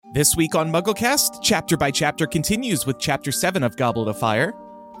This week on MuggleCast, Chapter by Chapter continues with Chapter 7 of Goblet of Fire.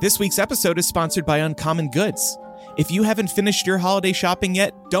 This week's episode is sponsored by Uncommon Goods. If you haven't finished your holiday shopping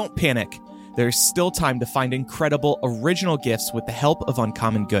yet, don't panic. There's still time to find incredible original gifts with the help of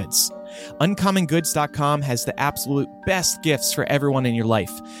Uncommon Goods. UncommonGoods.com has the absolute best gifts for everyone in your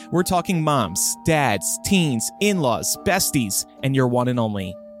life. We're talking moms, dads, teens, in-laws, besties, and your one and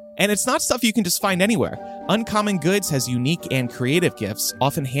only. And it's not stuff you can just find anywhere. Uncommon Goods has unique and creative gifts,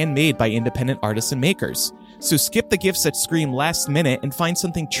 often handmade by independent artists and makers. So skip the gifts that scream last minute and find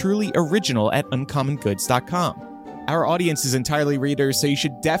something truly original at UncommonGoods.com. Our audience is entirely readers, so you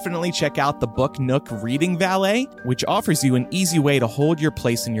should definitely check out the Book Nook Reading Valet, which offers you an easy way to hold your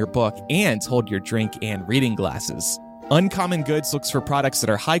place in your book and hold your drink and reading glasses. Uncommon Goods looks for products that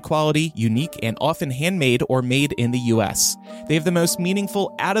are high quality, unique, and often handmade or made in the U.S. They have the most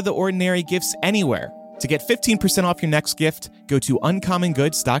meaningful, out-of-the-ordinary gifts anywhere. To get 15% off your next gift, go to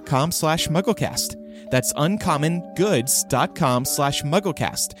uncommongoods.com/MuggleCast. That's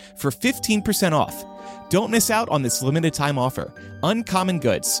uncommongoods.com/MuggleCast for 15% off. Don't miss out on this limited time offer. Uncommon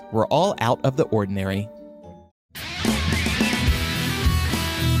Goods. We're all out of the ordinary.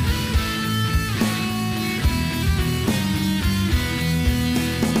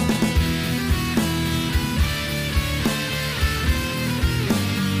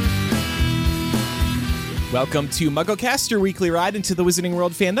 Welcome to MuggleCast, your weekly ride into the Wizarding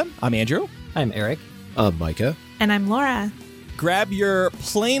World fandom. I'm Andrew. I'm Eric. I'm Micah. And I'm Laura. Grab your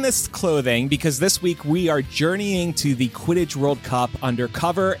plainest clothing because this week we are journeying to the Quidditch World Cup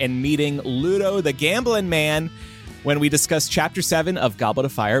undercover and meeting Ludo the Gambling Man when we discuss Chapter 7 of Goblet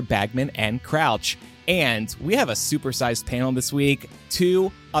of Fire, Bagman, and Crouch. And we have a supersized panel this week.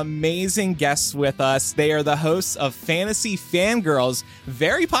 Two amazing guests with us. They are the hosts of Fantasy Fangirls,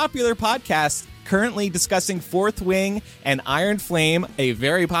 very popular podcast, currently discussing Fourth Wing and Iron Flame, a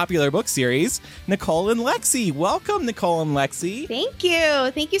very popular book series. Nicole and Lexi. Welcome, Nicole and Lexi. Thank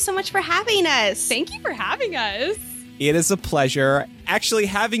you. Thank you so much for having us. Thank you for having us. It is a pleasure. Actually,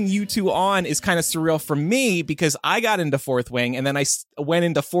 having you two on is kind of surreal for me because I got into Fourth Wing and then I went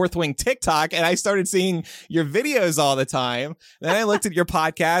into Fourth Wing TikTok and I started seeing your videos all the time. Then I looked at your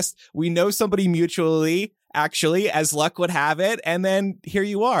podcast. We know somebody mutually, actually, as luck would have it. And then here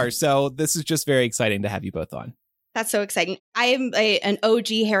you are. So this is just very exciting to have you both on. That's so exciting. I am an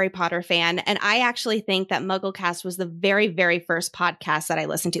OG Harry Potter fan, and I actually think that MuggleCast was the very, very first podcast that I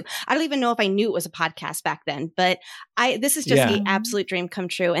listened to. I don't even know if I knew it was a podcast back then, but this is just the absolute dream come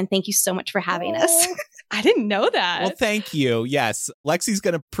true, and thank you so much for having us. I didn't know that. Well, thank you. Yes, Lexi's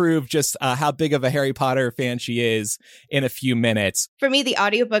going to prove just how big of a Harry Potter fan she is in a few minutes. For me, the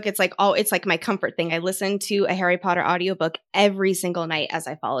audiobook, it's like my comfort thing. I listen to a Harry Potter audiobook every single night as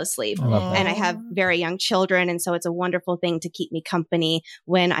I fall asleep. And I have very young children, and so it's a wonderful thing to keep me company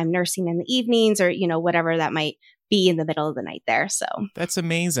when I'm nursing in the evenings or, whatever that might be in the middle of the night there. So that's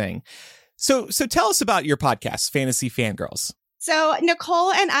amazing. So tell us about your podcast, Fantasy Fangirls. So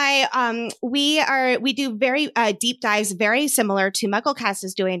Nicole and I, we do very deep dives, very similar to MuggleCast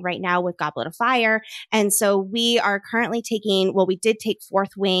is doing right now with Goblet of Fire. And so we are currently we did take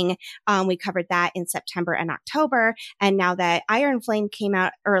Fourth Wing. We covered that in September and October. And now that Iron Flame came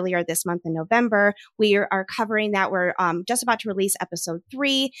out earlier this month in November, we are covering that. We're just about to release episode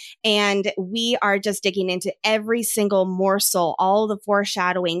 3. And we are just digging into every single morsel, all the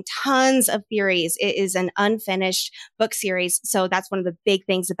foreshadowing, tons of theories. It is an unfinished book series. So that's one of the big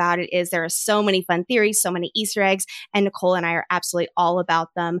things about it is there are so many fun theories, so many Easter eggs, and Nicole and I are absolutely all about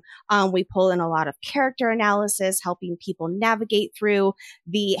them. We pull in a lot of character analysis, helping people navigate through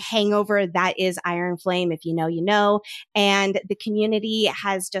the hangover that is Iron Flame. If you know, you know. And the community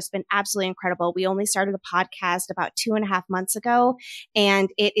has just been absolutely incredible. We only started the podcast about 2.5 months ago, and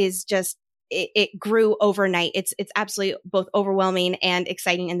it is just it grew overnight. It's absolutely both overwhelming and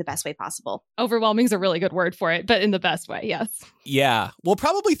exciting in the best way possible. Overwhelming is a really good word for it, but in the best way, yes. Yeah. Well,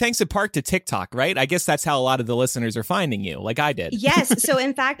 probably thanks in part to TikTok, right? I guess that's how a lot of the listeners are finding you, like I did. Yes. So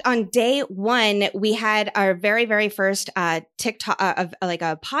in fact, on day 1, we had our very, very first TikTok of like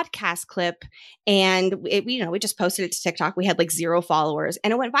a podcast clip, and we just posted it to TikTok. We had like 0 followers,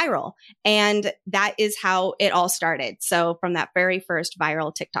 and it went viral, and that is how it all started. So from that very first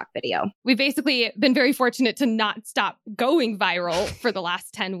viral TikTok video, we've basically been very fortunate to not stop going viral for the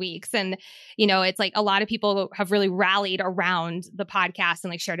last 10 weeks, and it's like a lot of people have really rallied around the podcast and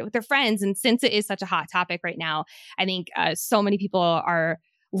like shared it with their friends. And since it is such a hot topic right now, I think so many people are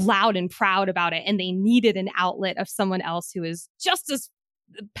loud and proud about it, and they needed an outlet of someone else who is just as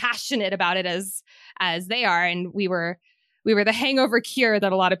passionate about it as they are. And we were the hangover cure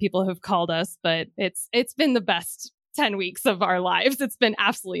that a lot of people have called us, but it's been the best 10 weeks of our lives. It's been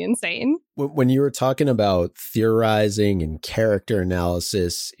absolutely insane. When you were talking about theorizing and character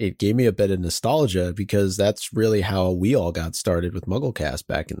analysis, it gave me a bit of nostalgia because that's really how we all got started with MuggleCast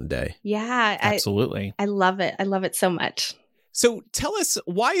back in the day. Yeah, absolutely. I love it. I love it so much. So tell us,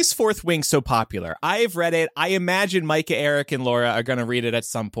 why is Fourth Wing so popular? I've read it. I imagine Micah, Eric, and Laura are going to read it at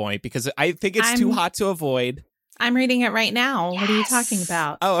some point because I think it's too hot to avoid. I'm reading it right now. Yes. What are you talking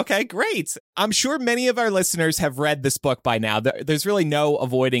about? Oh, okay, great. I'm sure many of our listeners have read this book by now. There's really no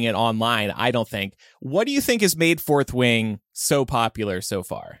avoiding it online, I don't think. What do you think has made Fourth Wing so popular so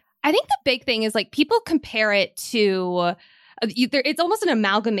far? I think the big thing is like people compare it to it's almost an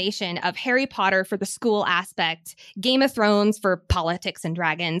amalgamation of Harry Potter for the school aspect, Game of Thrones for politics and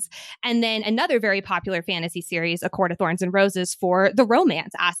dragons, and then another very popular fantasy series, A Court of Thorns and Roses, for the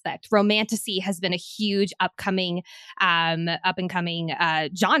romance aspect. Romantasy has been a huge up-and-coming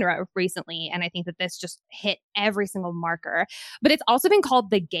genre recently, and I think that this just hit every single marker. But it's also been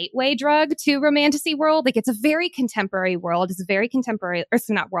called the gateway drug to romantasy world. Like, it's a very contemporary world. It's a very contemporary, or it's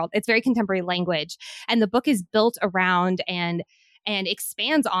not world, it's very contemporary language. And the book is built around and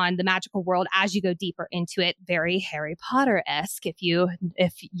expands on the magical world as you go deeper into it. Very Harry Potter-esque. If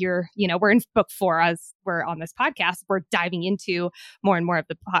you're, we're in book 4 as we're on this podcast, we're diving into more and more of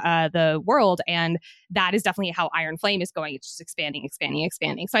the world. And that is definitely how Iron Flame is going. It's just expanding.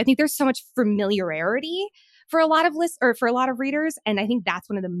 So I think there's so much familiarity for a lot of for a lot of readers. And I think that's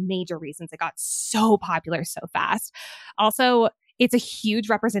one of the major reasons it got so popular so fast. Also, it's a huge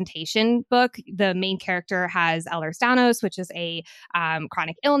representation book. The main character has Ehlers-Danlos, which is a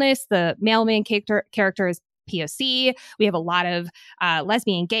chronic illness. The main character is POC. We have a lot of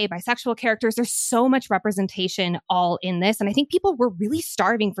lesbian, gay, bisexual characters. There's so much representation all in this. And I think people were really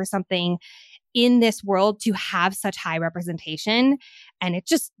starving for something in this world to have such high representation. And it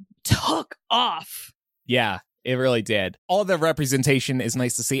just took off. Yeah. It really did. All the representation is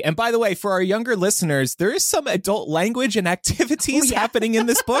nice to see. And by the way, for our younger listeners, there is some adult language and activities happening in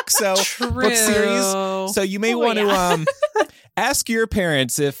this book. So book series. So you may want to ask your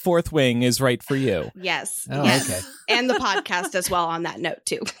parents if Fourth Wing is right for you. Yes. Oh, yes. okay. And the podcast as well on that note,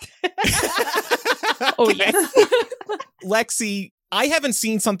 too. Oh, yes. Lexi, I haven't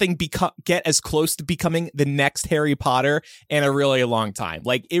seen something get as close to becoming the next Harry Potter in a really long time.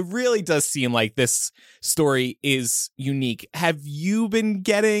 Like, it really does seem like this story is unique. Have you been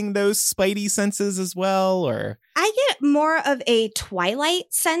getting those spidey senses as well, or? I get more of a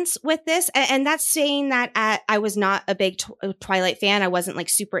Twilight sense with this. And that's saying that I was not a big Twilight fan. I wasn't like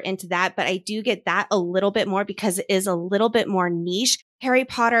super into that, but I do get that a little bit more because it is a little bit more niche. Harry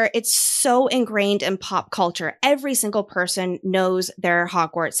Potter, it's so ingrained in pop culture. Every single person knows their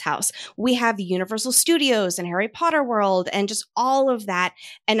Hogwarts house. We have Universal Studios and Harry Potter World and just all of that.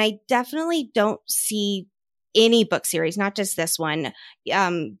 And I definitely don't see any book series, not just this one,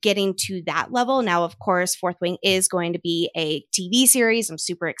 getting to that level. Now, of course, Fourth Wing is going to be a TV series. I'm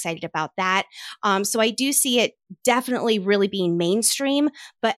super excited about that. So I do see it definitely really being mainstream,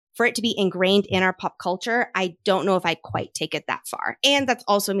 but for it to be ingrained in our pop culture, I don't know if I'd quite take it that far. And that's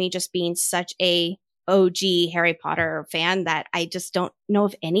also me just being such a OG Harry Potter fan that I just don't know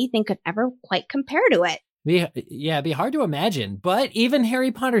if anything could ever quite compare to it. It'd be hard to imagine, but even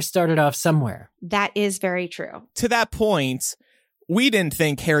Harry Potter started off somewhere. That is very true. To that point, we didn't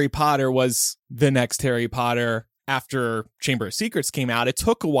think Harry Potter was the next Harry Potter after Chamber of Secrets came out. It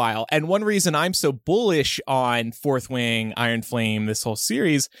took a while. And one reason I'm so bullish on Fourth Wing, Iron Flame, this whole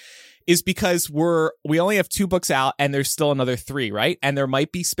series, is because we only have 2 books out and there's still another 3, right? And there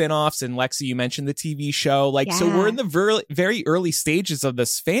might be spinoffs. And Lexi, you mentioned the TV show. So we're in the very early stages of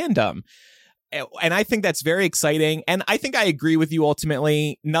this fandom. And I think that's very exciting. And I think I agree with you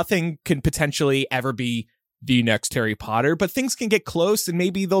ultimately. Nothing can potentially ever be the next Harry Potter, but things can get close and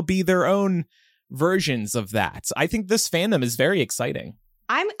maybe they'll be their own versions of that. I think this fandom is very exciting.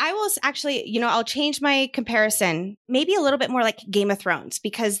 I will actually, I'll change my comparison, maybe a little bit more like Game of Thrones,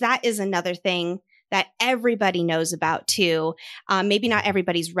 because that is another thing that everybody knows about too. Maybe not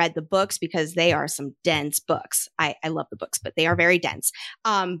everybody's read the books because they are some dense books. I love the books, but they are very dense.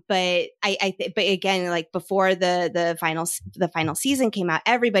 But but again, like before the final season came out,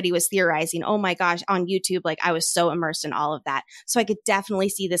 everybody was theorizing. Oh my gosh, on YouTube, like I was so immersed in all of that. So I could definitely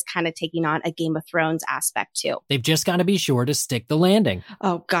see this kind of taking on a Game of Thrones aspect too. They've just got to be sure to stick the landing.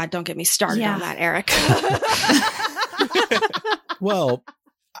 Oh God, don't get me started on that, Eric. Well,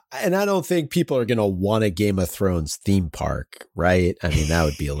 and I don't think people are going to want a Game of Thrones theme park, right? I mean, that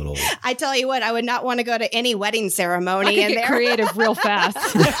would be a little... I tell you what, I would not want to go to any wedding ceremony. I could get creative real fast.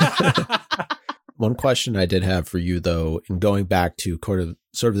 One question I did have for you, though, in going back to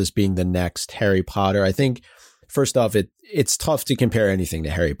sort of this being the next Harry Potter, I think first off, it's tough to compare anything to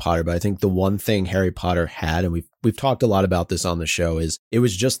Harry Potter, but I think the one thing Harry Potter had, and we've talked a lot about this on the show, is it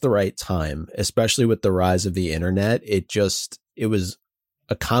was just the right time, especially with the rise of the internet. It was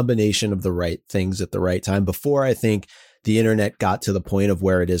a combination of the right things at the right time before I think the internet got to the point of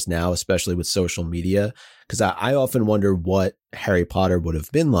where it is now, especially with social media. Because I often wonder what Harry Potter would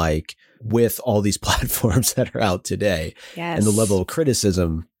have been like with all these platforms that are out today. Yes. And the level of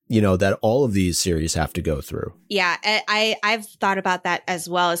criticism, that all of these series have to go through. Yeah, I've thought about that as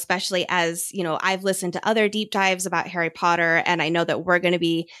well, especially as, I've listened to other deep dives about Harry Potter, and I know that we're going to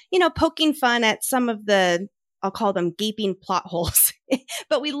be, poking fun at some of the, I'll call them gaping plot holes,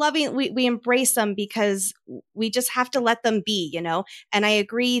 but we embrace them because we just have to let them be, And I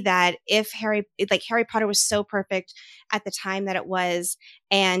agree that if Harry Potter was so perfect at the time that it was,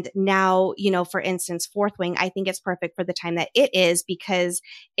 and now, for instance, Fourth Wing, I think it's perfect for the time that it is because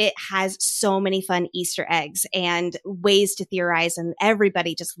it has so many fun Easter eggs and ways to theorize, and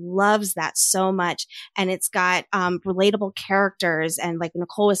everybody just loves that so much. And it's got relatable characters, and like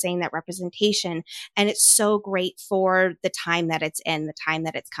Nicole was saying, that representation, and it's so great for the time that it's in, the time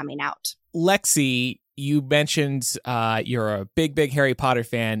that it's coming out. Lexi, you mentioned you're a big Harry Potter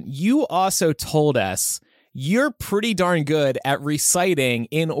fan. You also told us you're pretty darn good at reciting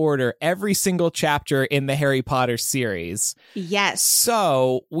in order every single chapter in the Harry Potter series. Yes.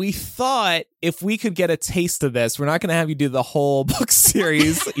 So we thought if we could get a taste of this, we're not going to have you do the whole book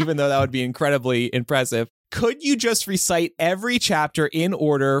series, even though that would be incredibly impressive. Could you just recite every chapter in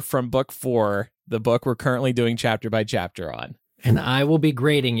order from book 4, the book we're currently doing chapter by chapter on? And I will be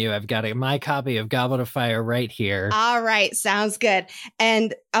grading you. I've got my copy of Goblet of Fire right here. All right. Sounds good.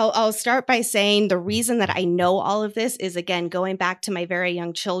 And I'll start by saying the reason that I know all of this is, again, going back to my very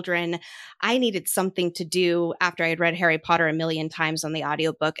young children. I needed something to do after I had read Harry Potter a million times on the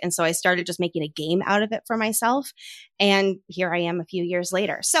audiobook. And so I started just making a game out of it for myself. And here I am a few years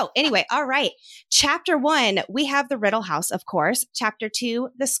later. So anyway, all right. Chapter 1, we have the Riddle House, of course. Chapter 2,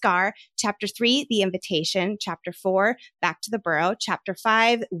 the Scar. Chapter 3, the Invitation. Chapter 4, Back to the Burrow. Chapter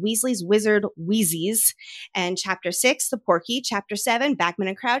 5, Weasley's Wizard Wheezies. And Chapter 6, the Porky. Chapter 7, Bagman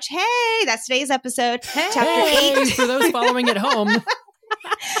and Crouch. Hey, that's today's episode. Hey, Chapter 8. For those following at home.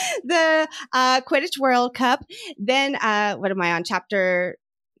 The Quidditch World Cup. Then what am I on?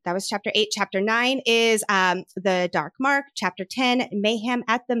 That was chapter 8. Chapter 9 is the Dark Mark. Chapter 10, Mayhem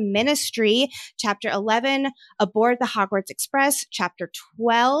at the Ministry. Chapter 11, Aboard the Hogwarts Express. Chapter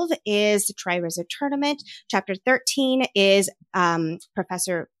 12 is the Triwizard Tournament. Chapter 13 is Mad-Eye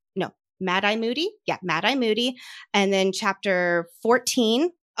Moody. Yeah, Mad-Eye Moody. And then chapter 14,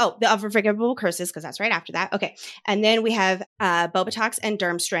 the Unforgivable Curses, because that's right after that. Okay. And then we have Bobotox and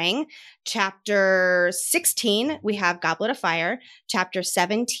Durmstrang. Chapter 16, we have Goblet of Fire. Chapter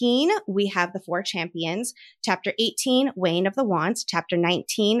 17, we have the Four Champions. Chapter 18, Wane of the Wands. Chapter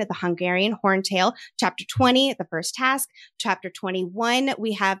 19, the Hungarian Horntail. Chapter 20, the First Task. Chapter 21,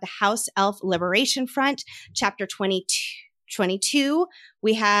 we have the House Elf Liberation Front. Chapter 22,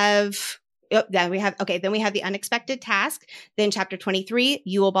 we have... Then we have the Unexpected Task. Then chapter 23,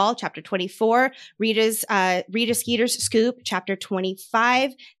 Yule Ball. Chapter 24, Rita Skeeter's Scoop. Chapter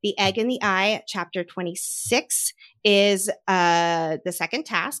 25, The Egg in the Eye. Chapter 26 is the Second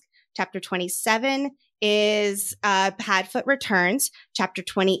Task. Chapter 27 is Padfoot Returns. Chapter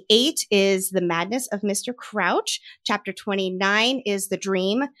 28 is The Madness of Mr. Crouch. Chapter 29 is The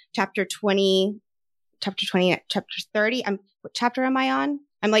Dream. Chapter 30. What chapter am I on?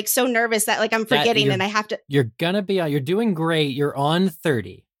 I'm like so nervous that like I'm forgetting and I have to. You're doing great. You're on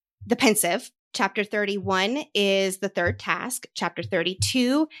 30. The Pensive. Chapter 31 is the Third Task. Chapter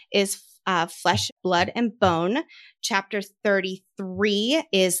 32 is Flesh, Blood, and Bone. Chapter 33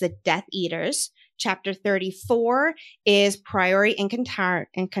 is the Death Eaters. Chapter 34 is Priori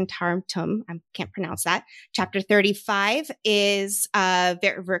Incantatum. I can't pronounce that. Chapter 35 is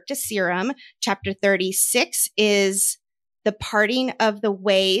Virtus Serum. Chapter 36 is The Parting of the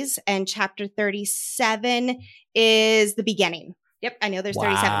Ways, and chapter 37 is The Beginning. Yep, I know there's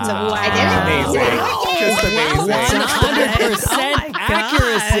 37. So I did it. Amazing. Just amazing. 100%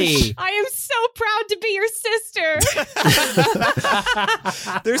 accuracy. I am so proud to be your sister.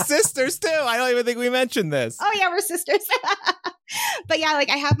 They're sisters too. I don't even think we mentioned this. Oh yeah, we're sisters. But yeah, like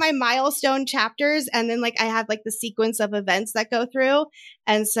I have my milestone chapters, and then like I have like the sequence of events that go through.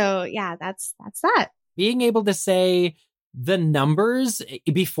 And so yeah, that's that. Being able to say the numbers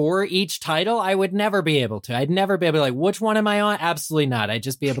before each title, I would never be able to. I'd never be able to like, which one am I on? Absolutely not. I'd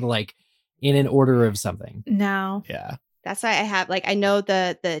just be able to like in an order of something. No. Yeah. That's why I have like I know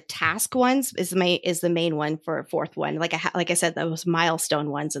the task ones is the main one for a fourth one. Like I said, those milestone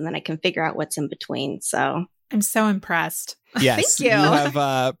ones, and then I can figure out what's in between. So I'm so impressed. Yes, Thank you. You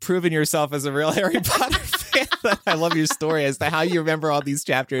have proven yourself as a real Harry Potter fan. I love your story as to how you remember all these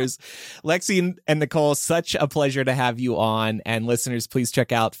chapters. Lexi and Nicole, such a pleasure to have you on. And listeners, please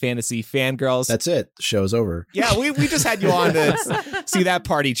check out Fantasy Fangirls. That's it. The show's over. Yeah, we just had you on to see that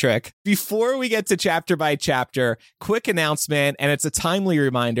party trick. Before we get to chapter by chapter, quick announcement, and it's a timely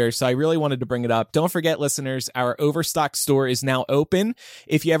reminder, so I really wanted to bring it up. Don't forget, listeners, our Overstock store is now open.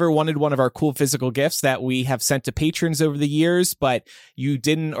 If you ever wanted one of our cool physical gifts that we have sent to patrons over the years, but you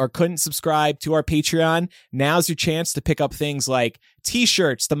didn't or couldn't subscribe to our Patreon, now's your chance to pick up things like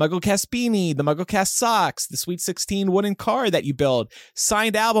t-shirts, the MuggleCast beanie, the MuggleCast socks, the Sweet 16 wooden car that you build,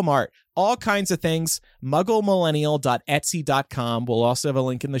 signed album art, all kinds of things. MuggleMillennial.etsy.com. We'll also have a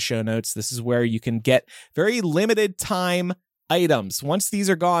link in the show notes. This is where you can get very limited time items. Once these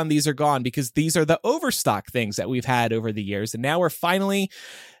are gone because these are the overstock things that we've had over the years. And now we're finally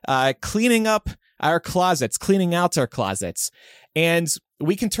cleaning out our closets. And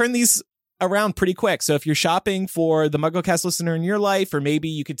we can turn these around pretty quick. So if you're shopping for the MuggleCast listener in your life, or maybe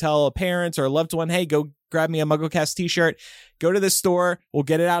you could tell a parent or a loved one, hey, go grab me a MuggleCast t-shirt, go to the store. We'll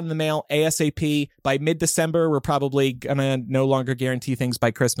get it out in the mail ASAP. By mid-December, we're probably going to no longer guarantee things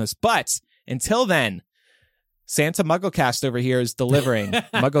by Christmas. But until then, Santa MuggleCast over here is delivering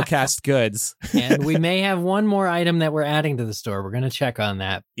MuggleCast goods. And we may have one more item that we're adding to the store. We're going to check on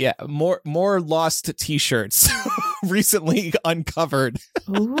that. Yeah, more lost t-shirts recently uncovered.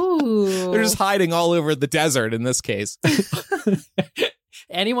 Ooh. They're just hiding all over the desert in this case.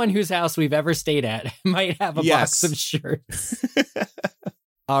 Anyone whose house we've ever stayed at might have a box of shirts.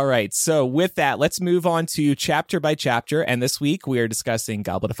 All right, so with that, let's move on to chapter by chapter. And this week, we are discussing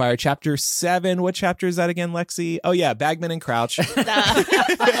Goblet of Fire chapter 7. What chapter is that again, Lexi? Oh, yeah, Bagman and Crouch.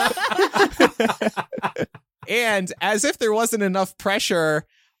 And as if there wasn't enough pressure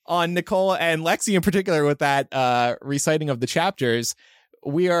on Nicole and Lexi in particular with that reciting of the chapters,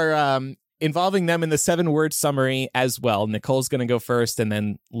 we are involving them in the 7-word summary as well. Nicole's going to go first and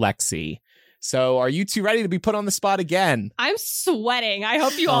then Lexi. So are you two ready to be put on the spot again? I'm sweating. I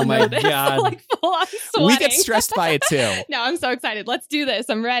hope you all my know this. God. Like full on sweating. We get stressed by it too. No, I'm so excited. Let's do this.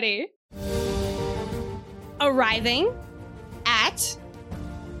 I'm ready. Arriving At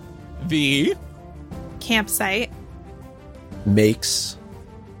The Campsite. Makes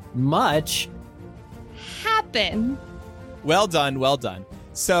Much. happen. Well done, well done.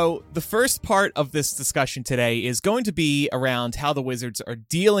 So the first part of this discussion today is going to be around how the wizards are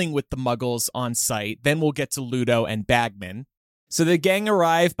dealing with the muggles on site. Then we'll get to Ludo and Bagman. So the gang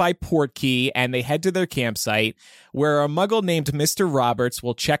arrive by Portkey and they head to their campsite where a muggle named Mr. Roberts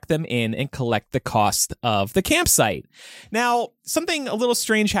will check them in and collect the cost of the campsite. Now, something a little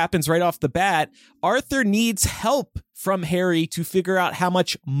strange happens right off the bat. Arthur needs help from Harry to figure out how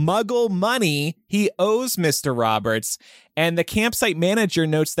much muggle money he owes Mr. Roberts. And the campsite manager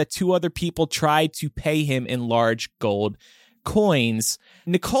notes that 2 other people tried to pay him in large gold coins.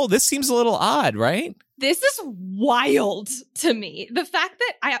 Nicole, this seems a little odd, right? This is wild to me. The fact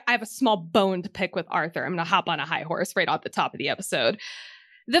that I have a small bone to pick with Arthur. I'm going to hop on a high horse right off the top of the episode.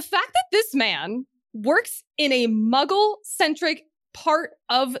 The fact that this man works in a muggle-centric part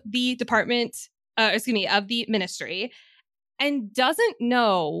of the department, of the ministry, and doesn't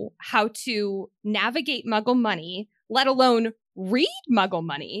know how to navigate muggle money, let alone read muggle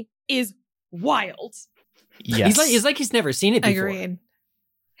money, is wild. Yes. He's like he's never seen it before. Agreed.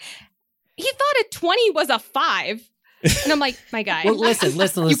 He thought a 20 was a 5. And I'm like, my guy. Well,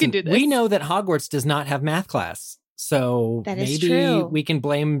 listen. You can do this. We know that Hogwarts does not have math class. So That is maybe true. we can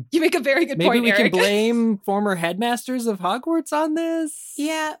blame You make a very good maybe point, we Eric. can blame former headmasters of Hogwarts on this.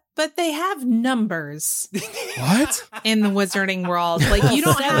 Yeah, but they have numbers What? in the wizarding world. Like, you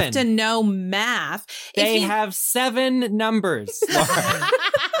don't have 7. to know math. They If you- have 7 numbers. Laura.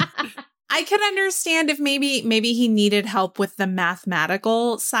 I could understand if maybe he needed help with the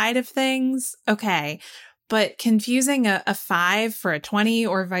mathematical side of things. Okay. But confusing a 5 for a 20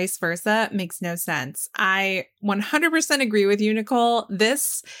 or vice versa makes no sense. I 100% agree with you, Nicole.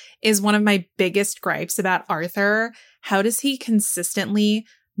 This is one of my biggest gripes about Arthur. How does he consistently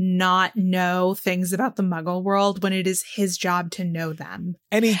not know things about the Muggle world when it is his job to know them?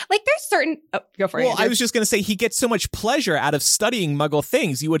 And he Like, there's certain... Oh, go for it. Well, Andrew. I was just going to say he gets so much pleasure out of studying Muggle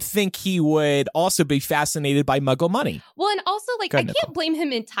things. You would think he would also be fascinated by Muggle money. Well, and also, like, Go I ahead, can't Nicole. blame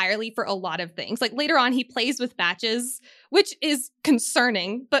him entirely for a lot of things. Like, later on, he plays with matches, which is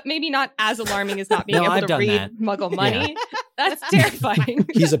concerning, but maybe not as alarming as not being No, able I've to done read that. Muggle money. That's terrifying.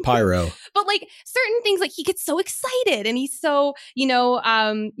 he's a pyro. But like certain things, like he gets so excited and he's so,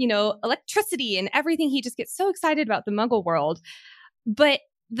 electricity and everything. He just gets so excited about the Muggle world. But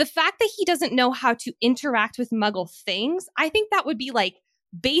the fact that he doesn't know how to interact with Muggle things, I think that would be like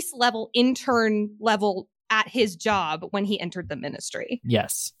base level, intern level at his job when he entered the ministry.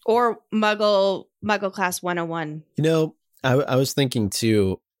 Yes. Or Muggle class 101. You know, I was thinking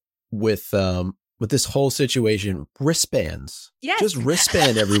too with this whole situation, wristbands. Yes. Just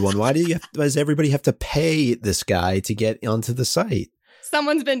wristband everyone. Why does everybody have to pay this guy to get onto the site?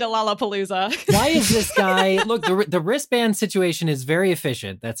 Someone's been to Lollapalooza. Why is this guy... Look, the wristband situation is very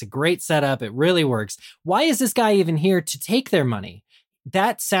efficient. That's a great setup. It really works. Why is this guy even here to take their money?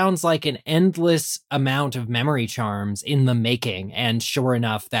 That sounds like an endless amount of memory charms in the making. And sure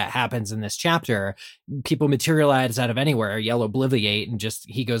enough, that happens in this chapter. People materialize out of anywhere, yell obliviate, and just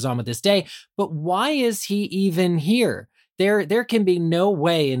he goes on with his day. But why is he even here? There can be no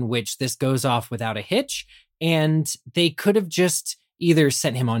way in which this goes off without a hitch. And they could have just either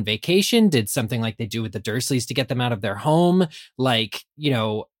sent him on vacation, did something like they do with the Dursleys to get them out of their home. Like, you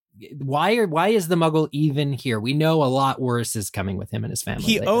know, why is the Muggle even here? We know a lot worse is coming with him and his family.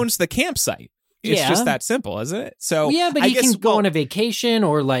 He later. owns the campsite. It's just that simple, isn't it? So yeah, but I he guess, can go on a vacation,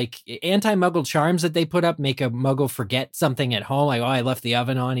 or like anti-Muggle charms that they put up make a Muggle forget something at home. Like, oh, I left the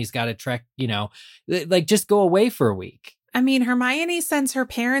oven on. He's got to trek, you know, like just go away for a week. I mean, Hermione sends her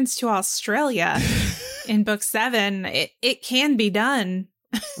parents to Australia in book 7. It can be done.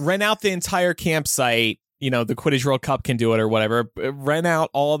 Rent out the entire campsite. You know, the Quidditch World Cup can do it or whatever. Rent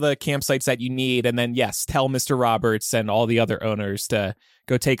out all the campsites that you need. And then, yes, tell Mr. Roberts and all the other owners to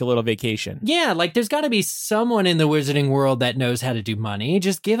go take a little vacation. Yeah, like there's got to be someone in the wizarding world that knows how to do money.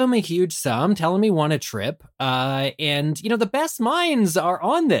 Just give him a huge sum. Tell him he won a trip. And, you know, the best minds are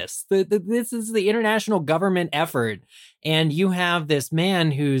on this. This is the international government effort. And you have this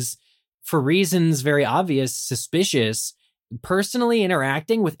man who's, for reasons very obvious, suspicious, personally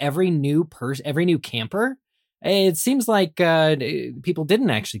interacting with every new camper. It seems like people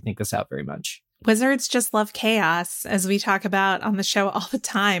didn't actually think this out very much. Wizards just love chaos, as we talk about on the show all the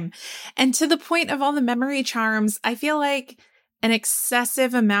time. And to the point of all the memory charms, I feel like an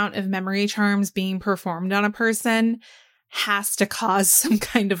excessive amount of memory charms being performed on a person has to cause some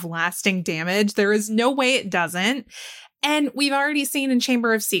kind of lasting damage. There is no way it doesn't. And we've already seen in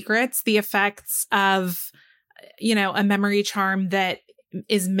Chamber of Secrets the effects of, you know, a memory charm that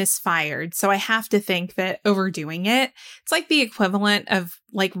is misfired. So I have to think that overdoing it, it's like the equivalent of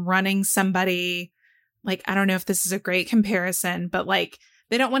like running somebody, like, I don't know if this is a great comparison, but like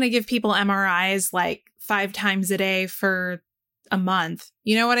they don't want to give people MRIs like 5 times a day for a month.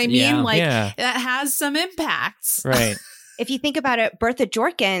 You know what I mean? That has some impacts. Right. If you think about it, Bertha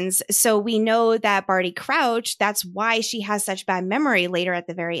Jorkins, so we know that Barty Crouch, that's why she has such bad memory later at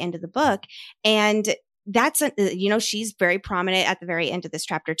the very end of the book. And that's, you know, she's very prominent at the very end of this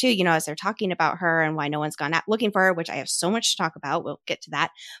chapter too, you know, as they're talking about her and why no one's gone out looking for her, which I have so much to talk about. We'll get to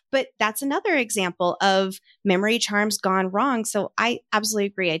that. But that's another example of memory charms gone wrong. So I absolutely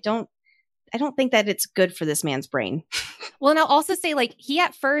agree. I don't think that it's good for this man's brain. Well, and I'll also say, like, he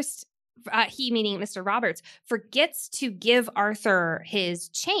at first, he meaning Mr. Roberts, forgets to give Arthur his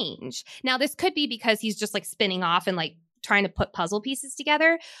change. Now, this could be because he's just like spinning off and like trying to put puzzle pieces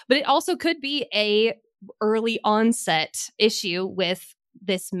together, but it also could be a early onset issue with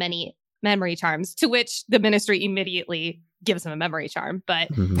this many memory charms, to which the ministry immediately gives him a memory charm, but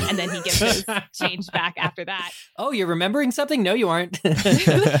and then he gives his change back after that. Oh, you're remembering something? No, you aren't.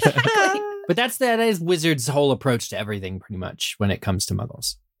 But that is Wizards' whole approach to everything, pretty much, when it comes to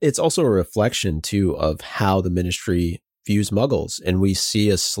Muggles. It's also a reflection, too, of how the ministry views Muggles. And we see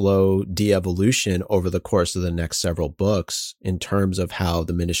a slow de-evolution over the course of the next several books in terms of how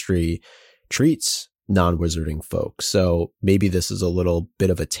the ministry treats non-wizarding folk. So maybe this is a little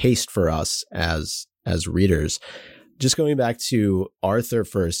bit of a taste for us as readers. Just going back to Arthur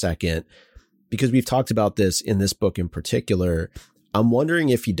for a second, because we've talked about this in this book in particular, I'm wondering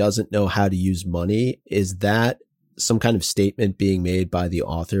if he doesn't know how to use money. Is that some kind of statement being made by the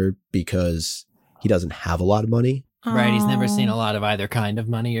author because he doesn't have a lot of money? Right, he's never seen a lot of either kind of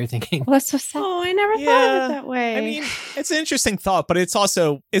money, you're thinking. Well, that's so sad. Oh, I never thought of it that way. I mean, it's an interesting thought, but it's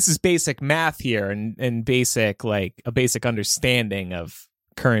also, this is basic math here and basic, like a basic understanding of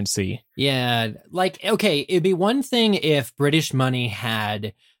currency. Yeah, like, okay, it'd be one thing if British money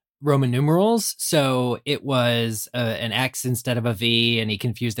had Roman numerals, so it was an X instead of a V, and he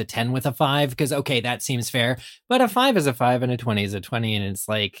confused a 10 with a 5, because, okay, that seems fair, but a 5 is a 5 and a 20 is a 20, and it's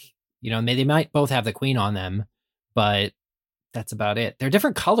like, you know, they might both have the queen on them, but that's about it. They're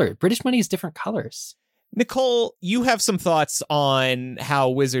different colors. British money is different colors. Nicole, you have some thoughts on how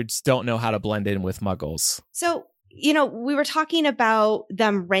wizards don't know how to blend in with Muggles. So, you know, we were talking about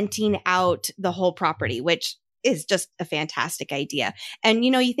them renting out the whole property, which is just a fantastic idea. And,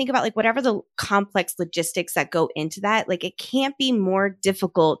 you think about like whatever the complex logistics that go into that, like it can't be more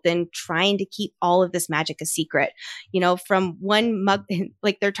difficult than trying to keep all of this magic a secret, from one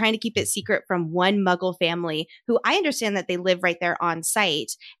like they're trying to keep it secret from one Muggle family who I understand that they live right there on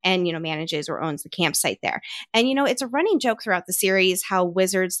site and, manages or owns the campsite there. And, it's a running joke throughout the series how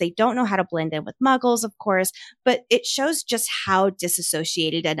wizards, they don't know how to blend in with Muggles, of course, but it shows just how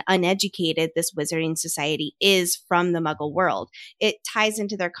disassociated and uneducated this wizarding society is from the Muggle world. It ties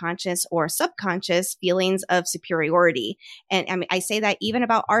into their conscious or subconscious feelings of superiority. And I mean, I say that even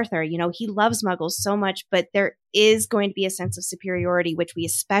about Arthur, he loves Muggles so much, but there is going to be a sense of superiority, which we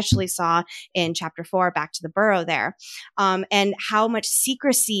especially saw in chapter 4, Back to the Burrow there, and how much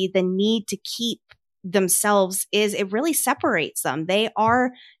secrecy the need to keep themselves is. It really separates them. They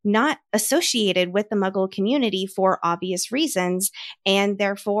are not associated with the Muggle community for obvious reasons, and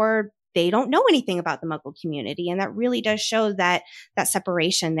therefore they don't know anything about the Muggle community. And that really does show that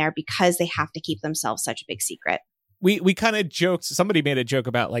separation there because they have to keep themselves such a big secret. We kind of joked, somebody made a joke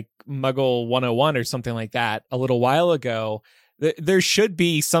about like Muggle 101 or something like that a little while ago. There should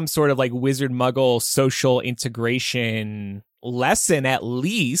be some sort of like wizard Muggle social integration lesson, at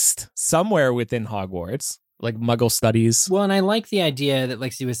least somewhere within Hogwarts, like Muggle studies. Well, and I like the idea that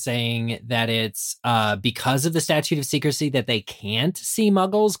Lexi was saying that it's because of the statute of secrecy that they can't see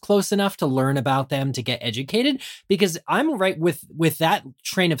Muggles close enough to learn about them to get educated. Because I'm right with that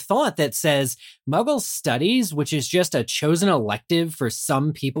train of thought that says Muggle studies, which is just a chosen elective for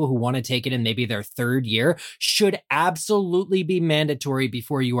some people who want to take it in maybe their third year, should absolutely be mandatory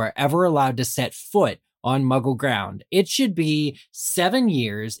before you are ever allowed to set foot on Muggle ground. It should be 7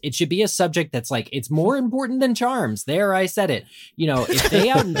 years. It should be a subject that's like, it's more important than charms. There, I said it.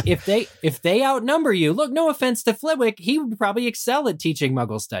 If they outnumber you, look, no offense to Flitwick, he would probably excel at teaching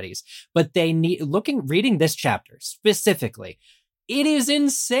Muggle studies, but they need reading this chapter specifically. It is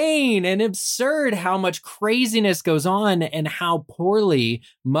insane and absurd how much craziness goes on and how poorly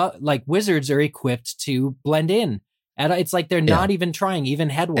wizards are equipped to blend in. And it's like they're not even trying,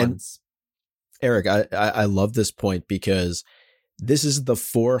 even head ones. Eric, I love this point because this is the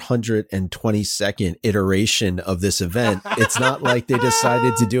 422nd iteration of this event. It's not like they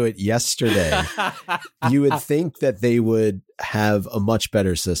decided to do it yesterday. You would think that they would have a much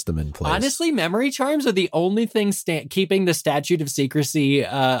better system in place. Honestly, memory charms are the only thing keeping the statute of secrecy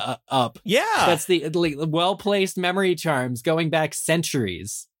up. Yeah. That's the well-placed memory charms going back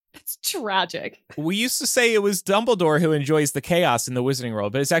centuries. It's tragic. We used to say it was Dumbledore who enjoys the chaos in the wizarding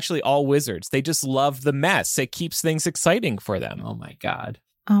world, but it's actually all wizards. They just love the mess. It keeps things exciting for them. Oh my God.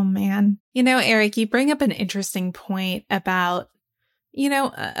 Oh man. Eric, you bring up an interesting point about,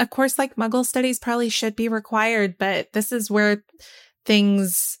 of course, like Muggle studies probably should be required, but this is where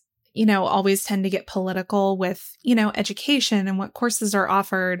things, always tend to get political with, education and what courses are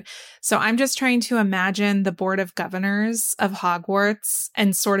offered. So I'm just trying to imagine the Board of Governors of Hogwarts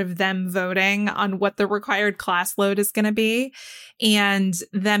and sort of them voting on what the required class load is going to be and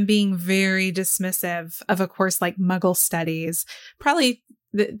them being very dismissive of a course like Muggle studies. Probably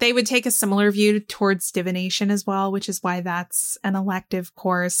they would take a similar view towards divination as well, which is why that's an elective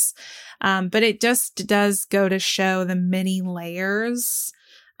course. But it just does go to show the many layers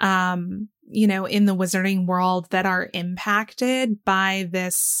in the wizarding world that are impacted by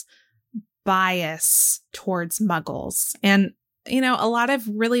this bias towards Muggles. And, a lot of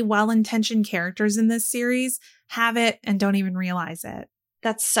really well-intentioned characters in this series have it and don't even realize it.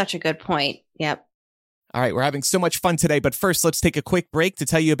 That's such a good point. Yep. All right, we're having so much fun today, but first let's take a quick break to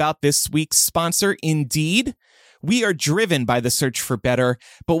tell you about this week's sponsor, Indeed. We are driven by the search for better,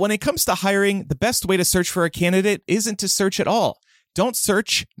 but when it comes to hiring, the best way to search for a candidate isn't to search at all. Don't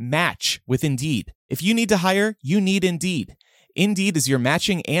search, match with Indeed. If you need to hire, you need Indeed. Indeed is your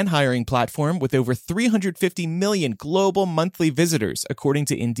matching and hiring platform with over 350 million global monthly visitors, according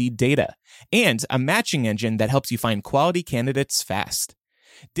to Indeed data, and a matching engine that helps you find quality candidates fast.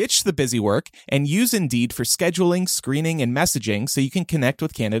 Ditch the busy work and use Indeed for scheduling, screening, and messaging so you can connect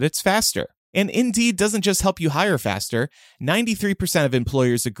with candidates faster. And Indeed doesn't just help you hire faster. 93% of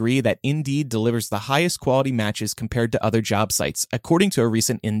employers agree that Indeed delivers the highest quality matches compared to other job sites, according to a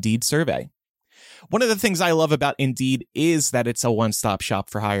recent Indeed survey. One of the things I love about Indeed is that it's a one-stop shop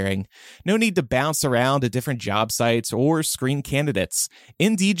for hiring. No need to bounce around to different job sites or screen candidates.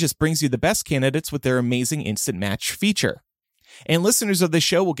 Indeed just brings you the best candidates with their amazing instant match feature. And listeners of the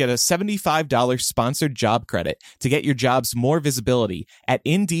show will get a $75 sponsored job credit to get your jobs more visibility at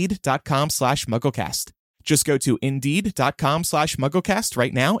Indeed.com/MuggleCast. Just go to Indeed.com/MuggleCast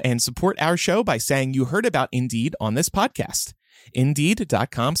right now and support our show by saying you heard about Indeed on this podcast.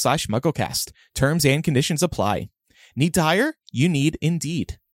 Indeed.com/MuggleCast. Terms and conditions apply. Need to hire? You need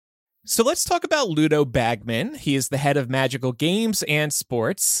Indeed. So let's talk about Ludo Bagman. He is the head of magical games and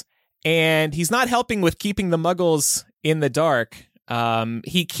sports, and he's not helping with keeping the Muggles in the dark.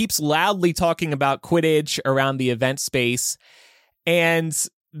 He keeps loudly talking about Quidditch around the event space, and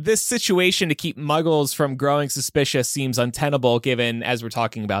this situation to keep Muggles from growing suspicious seems untenable given, as we're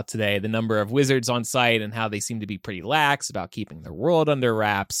talking about today, the number of wizards on site and how they seem to be pretty lax about keeping the world under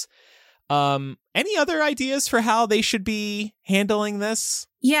wraps. Any other ideas for how they should be handling this?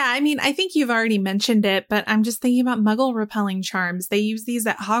 Yeah, I mean, I think you've already mentioned it, but I'm just thinking about Muggle repelling charms. They use these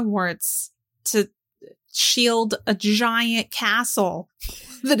at Hogwarts to shield a giant castle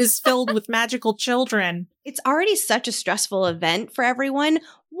that is filled with magical children. It's already such a stressful event for everyone.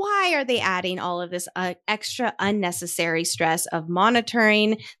 Why are they adding all of this extra unnecessary stress of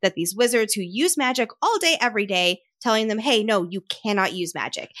monitoring that these wizards who use magic all day, every day, telling them, hey, no, you cannot use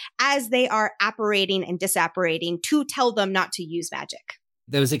magic, as they are apparating and disapparating to tell them not to use magic?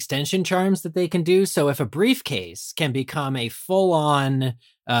 Those extension charms that they can do. So if a briefcase can become a full-on,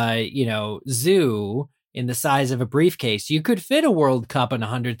 zoo in the size of a briefcase, you could fit a World Cup and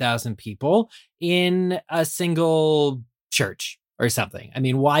 100,000 people in a single church or something. I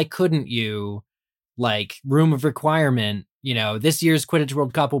mean, why couldn't you, room of requirement, this year's Quidditch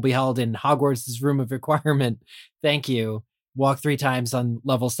World Cup will be held in Hogwarts' room of requirement. Thank you. Walk 3 times on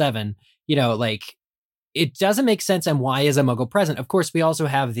level 7. It doesn't make sense. And why is a Muggle present? Of course, we also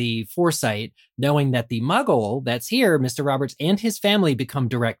have the foresight knowing that the Muggle that's here, Mr. Roberts, and his family become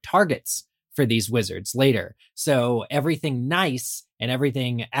direct targets for these wizards later. So everything nice and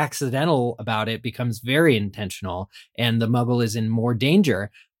everything accidental about it becomes very intentional, and the Muggle is in more danger.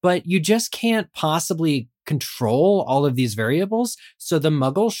 But you just can't possibly control all of these variables. So the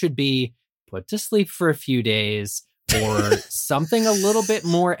Muggle should be put to sleep for a few days or something a little bit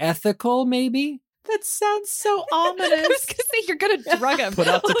more ethical, maybe. That sounds so ominous. I was gonna say, you're gonna drug him. Put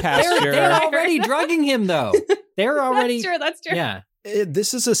out to pasture. They're already drugging him, though. They're already. That's true. Yeah.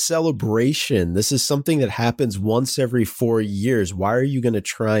 This is a celebration. This is something that happens once every 4 years. Why are you going to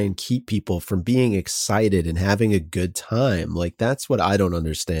try and keep people from being excited and having a good time? That's what I don't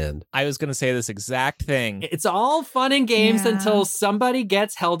understand. I was going to say this exact thing. It's all fun and games until somebody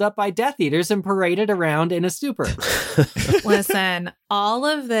gets held up by Death Eaters and paraded around in a stupor. Listen, all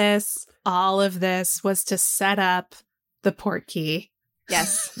of this was to set up the port key.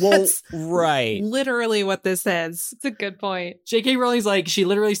 Yes. Well, right. Literally what this is. It's a good point. J.K. Rowling's she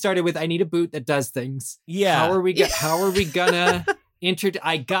literally started with, I need a boot that does things. Yeah. How are we gonna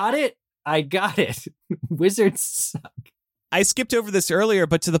I got it. Wizards suck. I skipped over this earlier,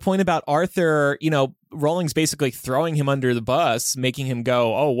 but to the point about Arthur, Rowling's basically throwing him under the bus, making him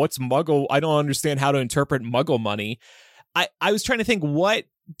go, oh, what's Muggle? I don't understand how to interpret Muggle money. I was trying to think, what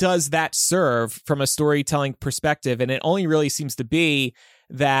does that serve from a storytelling perspective? And it only really seems to be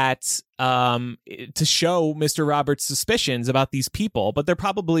that to show Mr. Roberts' suspicions about these people, but there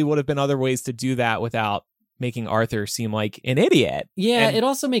probably would have been other ways to do that without making Arthur seem like an idiot. Yeah, it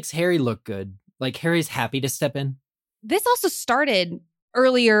also makes Harry look good. Harry's happy to step in. This also started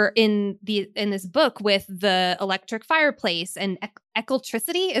earlier in this book with the electric fireplace and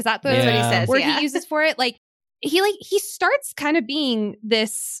eclectricity. Is that the That's what he says, word he uses for it? He starts kind of being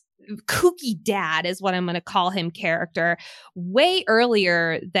this kooky dad, is what I'm going to call him, character way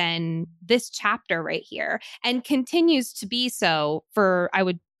earlier than this chapter right here, and continues to be so for, I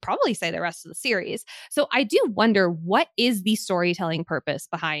would probably say, the rest of the series. So I do wonder, what is the storytelling purpose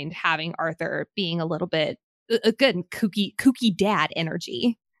behind having Arthur being a little bit a good kooky dad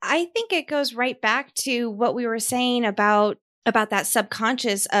energy? I think it goes right back to what we were saying about that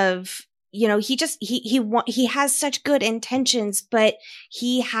subconscious of, he has such good intentions, but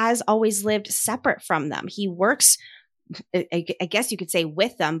he has always lived separate from them. He works, I guess you could say,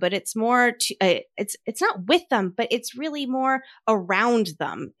 with them, but it's more it's not with them, but it's really more around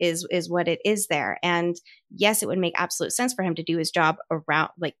them is what it is there. And yes, it would make absolute sense for him to do his job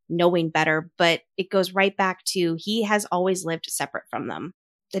around, knowing better, but it goes right back to, he has always lived separate from them.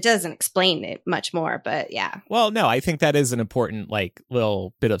 It doesn't explain it much more, but yeah. Well, no, I think that is an important,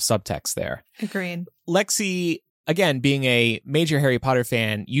 little bit of subtext there. Agreed. Lexi, again, being a major Harry Potter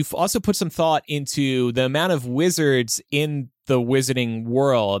fan, you've also put some thought into the amount of wizards in the wizarding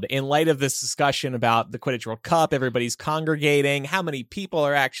world in light of this discussion about the Quidditch World Cup. Everybody's congregating. How many people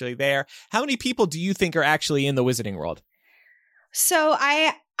are actually there? How many people do you think are actually in the wizarding world? So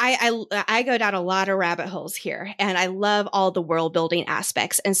I I go down a lot of rabbit holes here, and I love all the world building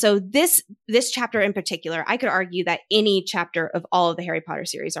aspects. And so this chapter in particular, I could argue that any chapter of all of the Harry Potter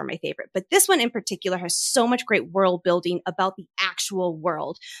series are my favorite, but this one in particular has so much great world building about the actual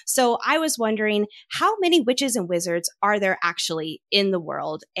world. So I was wondering, how many witches and wizards are there actually in the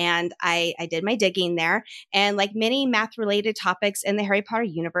world? And I did my digging there, and like many math related topics in the Harry Potter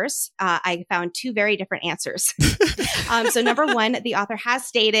universe, I found two very different answers. So number one, the author has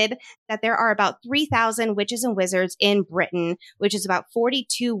stated that there are about 3,000 witches and wizards in Britain, which is about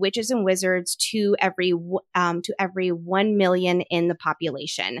 42 witches and wizards to every 1 million in the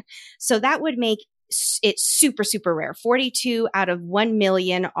population. So that would make it super, super rare. 42 out of 1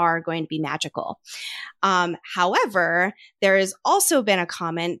 million are going to be magical. However, there has also been a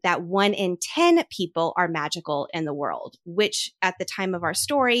comment that 1 in 10 people are magical in the world, which at the time of our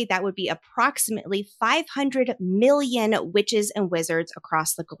story, that would be approximately 500 million witches and wizards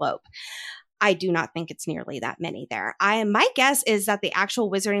across the globe. I do not think it's nearly that many there. My guess is that the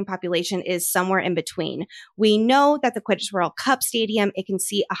actual wizarding population is somewhere in between. We know that the Quidditch World Cup Stadium, it can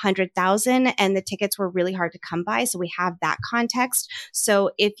seat 100,000, and the tickets were really hard to come by. So we have that context. So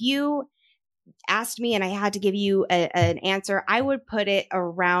if you asked me and I had to give you an answer, I would put it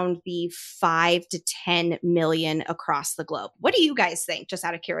around the 5 to 10 million across the globe. What do you guys think, just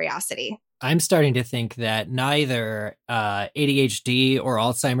out of curiosity? I'm starting to think that neither ADHD or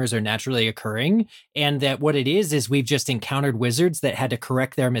Alzheimer's are naturally occurring, and that what it is we've just encountered wizards that had to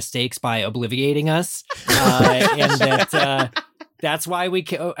correct their mistakes by obliviating us, and that that's why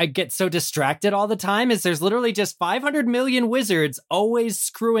I get so distracted all the time, is there's literally just 500 million wizards always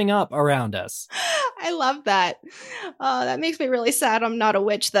screwing up around us. I love that. That makes me really sad. I'm not a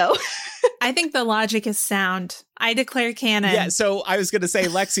witch, though. I think the logic is sound. I declare canon. Yeah, so I was going to say,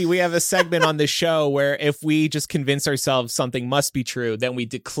 Lexi, we have a segment on this show where if we just convince ourselves something must be true, then we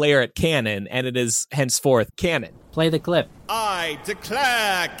declare it canon, and it is henceforth canon. Play the clip. I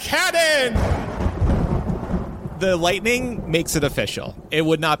declare canon! The lightning makes it official. It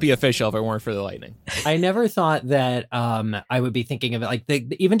would not be official if it weren't for the lightning. I never thought that I would be thinking of it like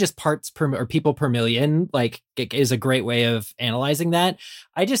even just parts per or people per million, like, is a great way of analyzing that.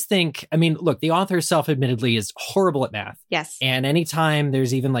 I just think, I mean, look, the author self-admittedly is horrible at math. Yes. And anytime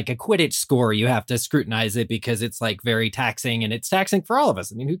there's even like a Quidditch score, you have to scrutinize it because it's like very taxing, and it's taxing for all of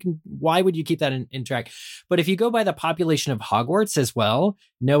us. I mean, why would you keep that in track? But if you go by the population of Hogwarts as well,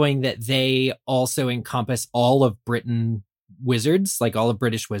 knowing that they also encompass all of Britain wizards, like all of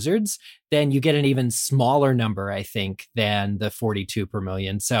British wizards, then you get an even smaller number, I think, than the 42 per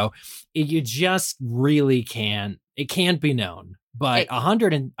million. So you just really it can't be known. But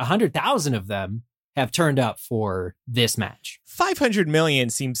 100,000 of them have turned up for this match. 500 million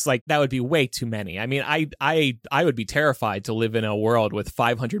seems like that would be way too many. I mean, I would be terrified to live in a world with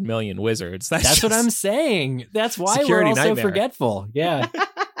 500 million wizards. That's what I'm saying. That's why we're all so forgetful. Yeah.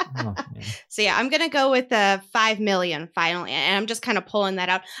 Oh, so yeah, I'm going to go with the 5 million finally. And I'm just kind of pulling that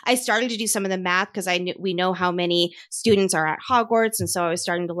out. I started to do some of the math because we know how many students are at Hogwarts. And so I was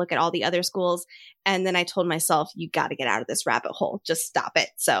starting to look at all the other schools. And then I told myself, you got to get out of this rabbit hole. Just stop it.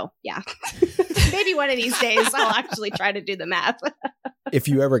 So yeah, maybe one of these days I'll actually try to do the math. If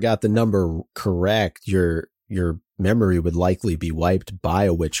you ever got the number correct, your memory would likely be wiped by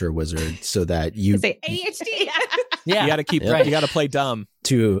a witch or wizard, so that you say ADHD. Yeah, you got to keep right. You got to play dumb.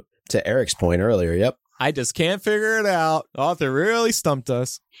 To Eric's point earlier, yep. I just can't figure it out. Author really stumped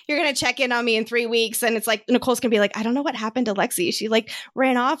us. You're going to check in on me in 3 weeks, and it's like Nicole's going to be like, I don't know what happened to Lexi. She like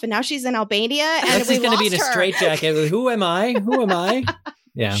ran off, and now she's in Albania, and Lexi's going to be in a straitjacket. Who am I? Who am I?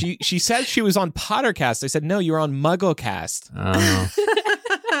 Yeah. She said she was on Pottercast. I said, no, you were on Mugglecast. Oh.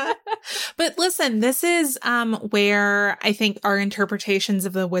 But listen, this is where I think our interpretations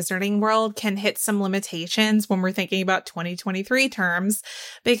of the wizarding world can hit some limitations when we're thinking about 2023 terms,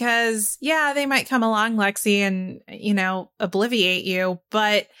 because yeah, they might come along, Lexi, and, obliviate you,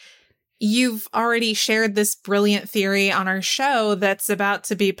 but you've already shared this brilliant theory on our show that's about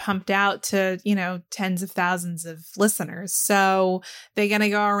to be pumped out to, tens of thousands of listeners. So they're going to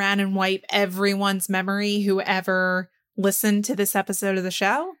go around and wipe everyone's memory who ever listened to this episode of the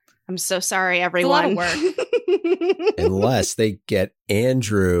show. I'm so sorry, everyone. It's a lot of work. Unless they get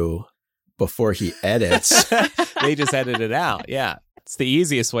Andrew before he edits. They just edit it out. Yeah. It's the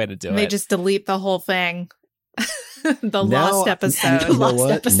easiest way to do it. They just delete the whole thing. Lost episode. You know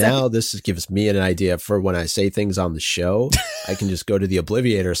what? Now this gives me an idea for when I say things on the show. I can just go to the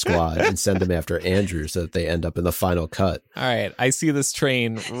Obliviator squad and send them after Andrew so that they end up in the final cut. All right. I see this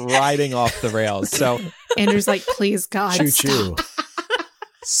train riding off the rails. So Andrew's like, please, God, choo-choo. stop.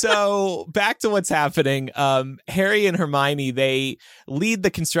 So back to what's happening. Harry and Hermione, they lead the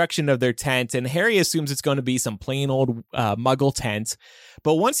construction of their tent, and Harry assumes it's going to be some plain old muggle tent.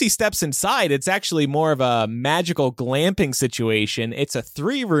 But once he steps inside, it's actually more of a magical glamping situation. It's a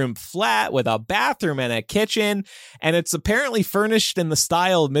 3-room flat with a bathroom and a kitchen, and it's apparently furnished in the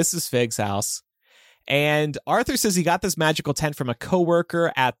style of Mrs. Fig's house. And Arthur says he got this magical tent from a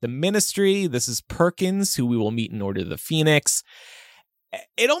coworker at the ministry. This is Perkins, who we will meet in Order of the Phoenix.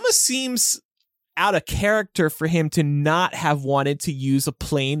 It almost seems out of character for him to not have wanted to use a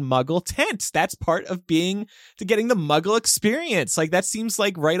plain muggle tent. That's part of getting the muggle experience. Like, that seems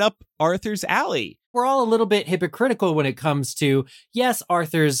like right up Arthur's alley. We're all a little bit hypocritical when it comes to, yes,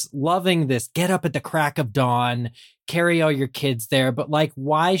 Arthur's loving this, get up at the crack of dawn, carry all your kids there, but like,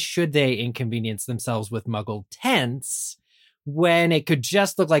 why should they inconvenience themselves with muggle tents when it could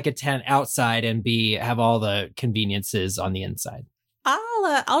just look like a tent outside and have all the conveniences on the inside?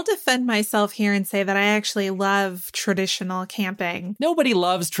 I'll defend myself here and say that I actually love traditional camping. Nobody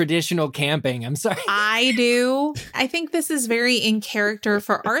loves traditional camping. I'm sorry. I do. I think this is very in character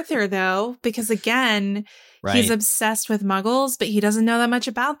for Arthur, though, because again, he's obsessed with muggles, but he doesn't know that much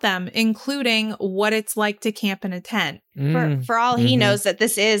about them, including what it's like to camp in a tent. For all he knows that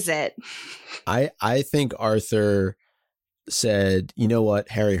this is it. I think Arthur said, you know what,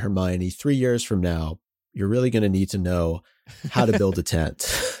 Harry, Hermione, 3 years from now, you're really going to need to know how to build a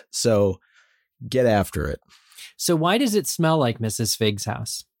tent. So get after it. So why does it smell like Mrs. Fig's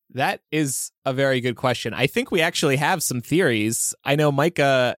house? That is a very good question. I think we actually have some theories. I know,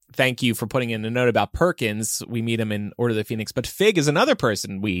 Micah, thank you for putting in a note about Perkins. We meet him in Order of the Phoenix, but Fig is another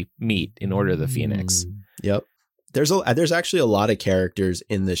person we meet in Order of the Phoenix. Yep. There's actually a lot of characters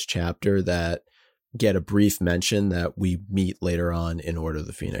in this chapter that get a brief mention that we meet later on in Order of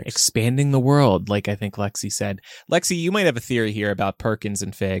the Phoenix. Expanding the world, like I think Lexi said. Lexi, you might have a theory here about Perkins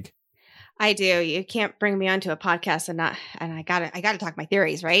and Fig. I do. You can't bring me onto a podcast and I gotta talk my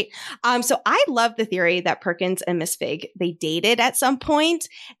theories, right? So I love the theory that Perkins and Miss Fig, they dated at some point,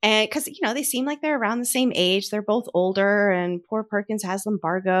 and because they seem like they're around the same age. They're both older, and poor Perkins has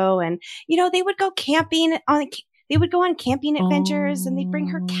lumbago, and they would go camping They would go on camping adventures and they'd bring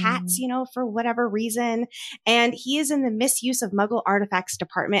her cats, for whatever reason. And he is in the misuse of Muggle artifacts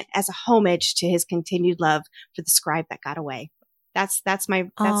department as a homage to his continued love for the scribe that got away. That's my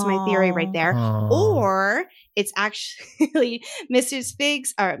theory right there. Or it's actually Mrs.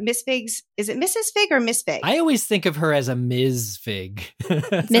 Fig's or Miss Fig's. Is it Mrs. Fig or Miss Fig? I always think of her as a Ms. Fig.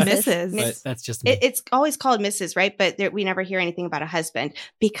 Mrs. But that's just me. It's always called Mrs., right? But we never hear anything about a husband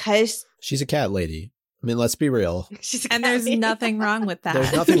because she's a cat lady. I mean, let's be real. And there's nothing wrong with that.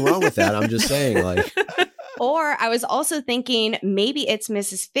 There's nothing wrong with that. I'm just saying, like. Or I was also thinking maybe it's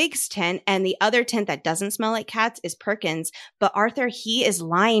Mrs. Fig's tent and the other tent that doesn't smell like cats is Perkins. But Arthur, he is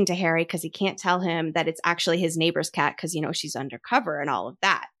lying to Harry because he can't tell him that it's actually his neighbor's cat because, she's undercover and all of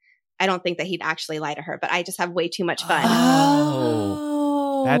that. I don't think that he'd actually lie to her, but I just have way too much fun.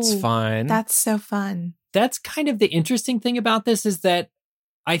 Oh, that's fun. That's so fun. That's kind of the interesting thing about this is that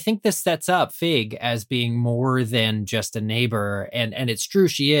I think this sets up Fig as being more than just a neighbor. And it's true,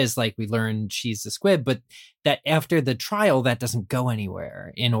 she is, like we learned, she's a squib, but that after the trial, that doesn't go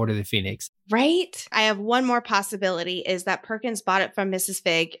anywhere in Order of the Phoenix. Right? I have one more possibility is that Perkins bought it from Mrs.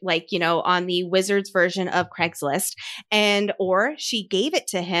 Fig, on the Wizards version of Craigslist, or she gave it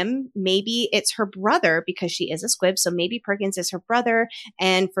to him. Maybe it's her brother because she is a squib. So maybe Perkins is her brother.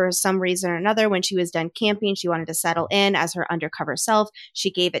 And for some reason or another, when she was done camping, she wanted to settle in as her undercover self. She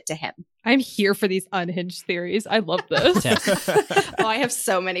gave it to him. I'm here for these unhinged theories. I love this. Oh, I have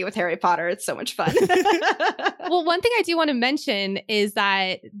so many with Harry Potter. It's so much fun. Well, one thing I do want to mention is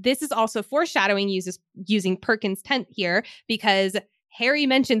that this is also foreshadowing using Perkins' tent here because Harry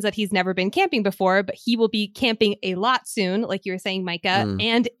mentions that he's never been camping before, but he will be camping a lot soon, like you were saying, Micah,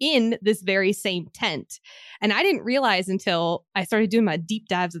 and in this very same tent. And I didn't realize until I started doing my deep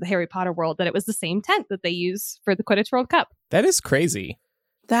dives of the Harry Potter world that it was the same tent that they use for the Quidditch World Cup. That is crazy.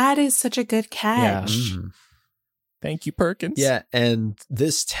 That is such a good catch. Yeah. Thank you, Perkins. Yeah, and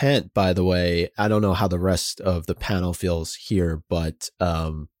this tent, by the way, I don't know how the rest of the panel feels here, but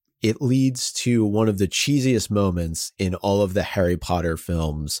it leads to one of the cheesiest moments in all of the Harry Potter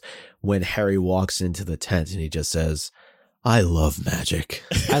films when Harry walks into the tent and he just says, I love magic.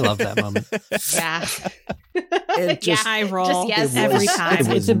 I love that moment. Yeah. I roll just yes every time.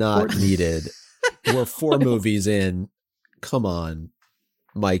 It was not needed. We're 4 movies in. Come on,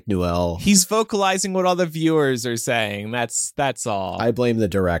 Mike Newell. He's vocalizing what all the viewers are saying. That's all. I blame the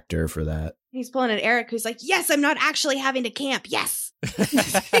director for that. He's pulling at Eric, who's like, yes, I'm not actually having to camp. Yes.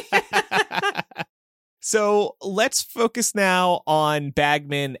 So let's focus now on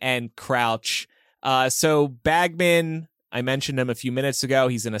Bagman and Crouch. So Bagman, I mentioned him a few minutes ago.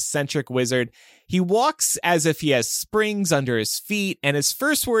 He's an eccentric wizard. He walks as if he has springs under his feet, and his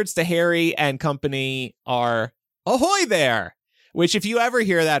first words to Harry and company are, "Ahoy there!" Which, if you ever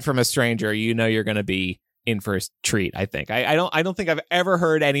hear that from a stranger, you know you're going to be in for a treat, I think. I don't think I've ever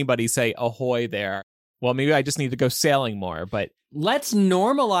heard anybody say ahoy there. Well, maybe I just need to go sailing more, but let's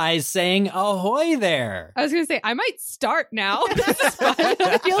normalize saying ahoy there. I was going to say, I might start now. This is fun.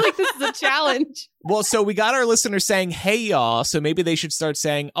 I feel like this is a challenge. Well, so we got our listeners saying, hey, y'all, so maybe they should start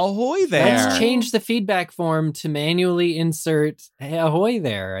saying ahoy there. Let's change the feedback form to manually insert hey, ahoy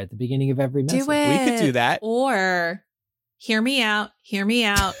there at the beginning of every message. Do it. We could do that. Or hear me out. Hear me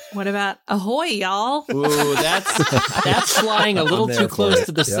out. What about ahoy, y'all? Ooh, that's flying a little too close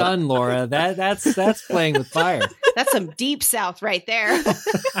to the sun, Laura. That's playing with fire. That's some deep south right there.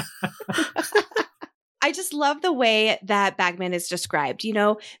 I just love the way that Bagman is described,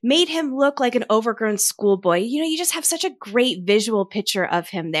 made him look like an overgrown schoolboy. You just have such a great visual picture of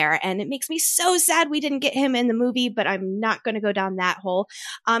him there. And it makes me so sad we didn't get him in the movie, but I'm not going to go down that hole.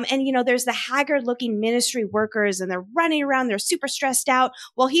 And there's the haggard looking ministry workers and they're running around. They're super stressed out.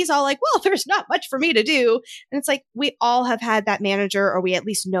 Well, he's all like, well, there's not much for me to do. And it's like, we all have had that manager, or we at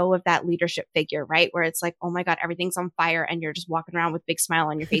least know of that leadership figure, right? Where it's like, oh my God, everything's on fire. And you're just walking around with a big smile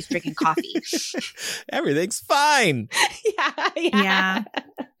on your face, drinking coffee. Everything's fine. Yeah.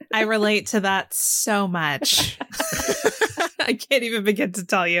 I relate to that so much. I can't even begin to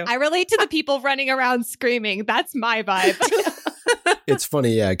tell you. I relate to the people running around screaming. That's my vibe. It's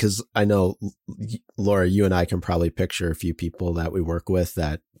funny, yeah, because I know, Laura, you and I can probably picture a few people that we work with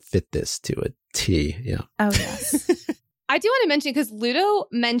that fit this to a T. Yeah. Oh, yes. I do want to mention, because Ludo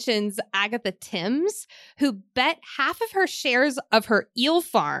mentions Agatha Timms, who bet half of her shares of her eel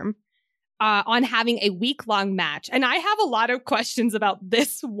farm on having a week-long match. And I have a lot of questions about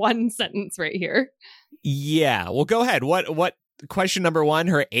this one sentence right here. Yeah. Well, go ahead. What question number one,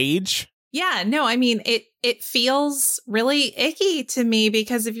 her age? Yeah, no, I mean, it feels really icky to me,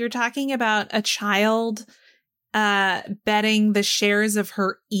 because if you're talking about a child betting the shares of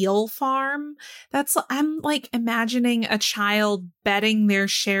her eel farm, I'm like imagining a child betting their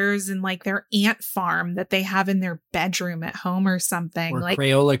shares in like their ant farm that they have in their bedroom at home or something, or like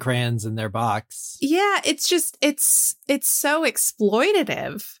Crayola crayons in their box. Yeah, it's just it's so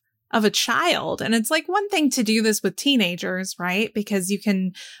exploitative of a child. And it's like one thing to do this with teenagers, right? Because you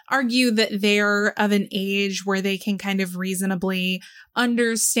can argue that they're of an age where they can kind of reasonably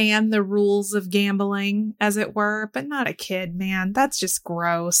understand the rules of gambling, as it were, but not a kid, man. That's just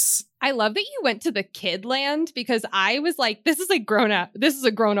gross. I love that you went to the kid land, because I was like, this is a grown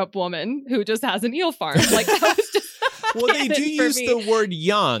up woman who just has an eel farm. Like, that was just well, they do use the word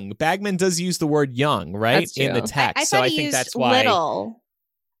young. Bagman does use the word young, right? In the text. I so I he think used that's why little.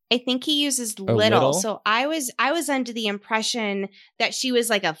 I think he uses little. So I was under the impression that she was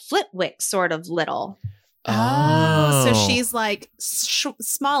like a Flitwick sort of little. Oh, so she's like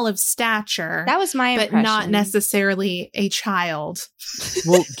small of stature. That was my impression. But not necessarily a child.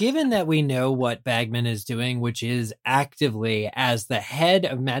 Well, given that we know what Bagman is doing, which is actively, as the head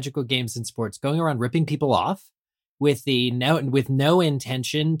of Magical Games and Sports, going around ripping people off with no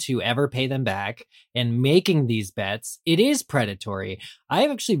intention to ever pay them back and making these bets, it is predatory. I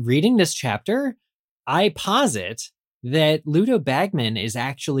actually, reading this chapter, I posit that Ludo Bagman is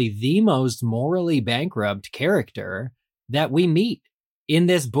actually the most morally bankrupt character that we meet in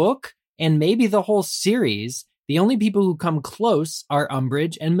this book, and maybe the whole series. The only people who come close are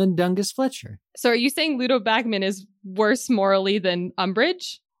Umbridge and Mundungus Fletcher. So are you saying Ludo Bagman is worse morally than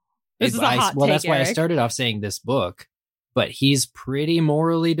Umbridge? This is a hot take, that's why Eric. I started off saying this book, but he's pretty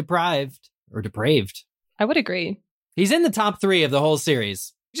morally depraved. I would agree. He's in the top 3 of the whole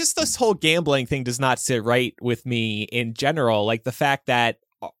series. Just this whole gambling thing does not sit right with me in general. Like the fact that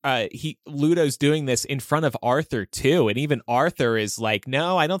Ludo's doing this in front of Arthur too, and even Arthur is like,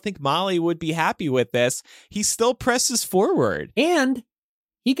 no, I don't think Molly would be happy with this. He still presses forward. And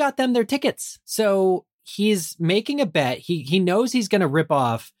he got them their tickets. So he's making a bet. He knows he's going to rip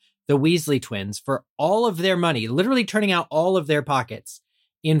off the Weasley twins for all of their money, literally turning out all of their pockets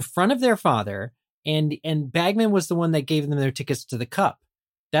in front of their father. And Bagman was the one that gave them their tickets to the cup.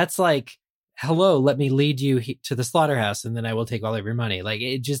 That's like, hello, let me lead you to the slaughterhouse, and then I will take all of your money. Like,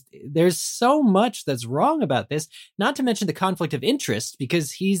 it just, there's so much that's wrong about this, not to mention the conflict of interest,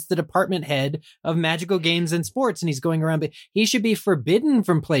 because he's the department head of Magical Games and Sports, and he's going around, but he should be forbidden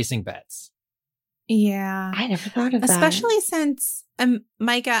from placing bets. Yeah. I never thought of that. Especially since,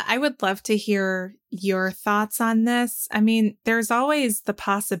 Micah, I would love to hear your thoughts on this. I mean, there's always the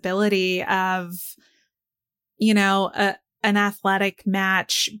possibility of an athletic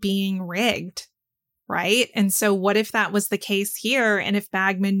match being rigged, right? And so what if that was the case here? And if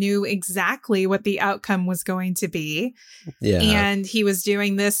Bagman knew exactly what the outcome was going to be, and he was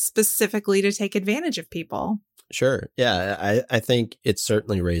doing this specifically to take advantage of people? Sure. Yeah, I think it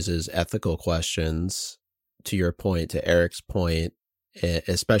certainly raises ethical questions, to your point, to Eric's point,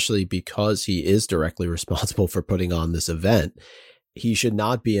 especially because he is directly responsible for putting on this event. He should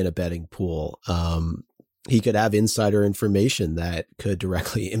not be in a betting pool. He could have insider information that could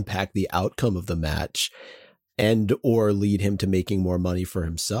directly impact the outcome of the match and or lead him to making more money for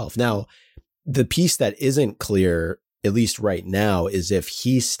himself. Now, the piece that isn't clear, at least right now, is if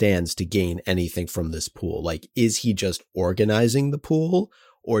he stands to gain anything from this pool. Like, is he just organizing the pool,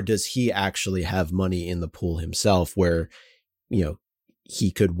 or does he actually have money in the pool himself where, he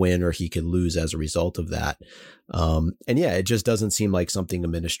could win or he could lose as a result of that? It just doesn't seem like something a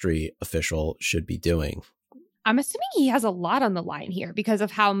ministry official should be doing. I'm assuming he has a lot on the line here because of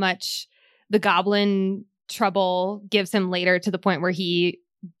how much the Goblin trouble gives him later, to the point where he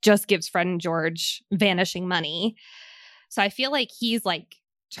just gives Fred and George vanishing money. So I feel like he's like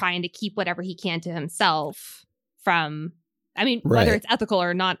trying to keep whatever he can to himself from, whether it's ethical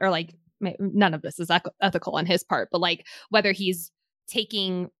or not, or like none of this is ethical on his part, but like whether he's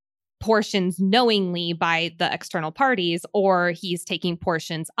taking portions knowingly by the external parties or he's taking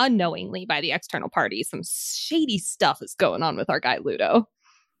portions unknowingly by the external parties. Some shady stuff is going on with our guy Ludo.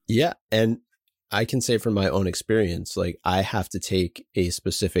 Yeah. And I can say from my own experience, like, I have to take a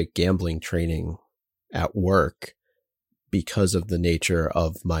specific gambling training at work because of the nature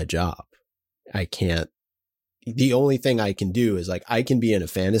of my job. The only thing I can do is, like, I can be in a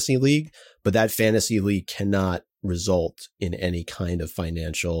fantasy league, but that fantasy league cannot result in any kind of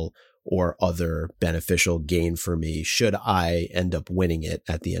financial or other beneficial gain for me should I end up winning it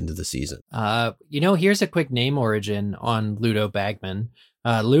at the end of the season. Here's a quick name origin on Ludo Bagman.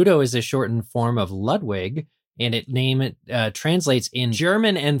 Ludo is a shortened form of Ludwig, and it translates in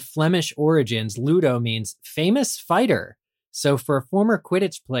German and Flemish origins. Ludo means famous fighter. So for a former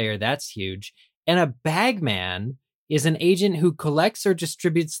Quidditch player, that's huge. And a bagman is an agent who collects or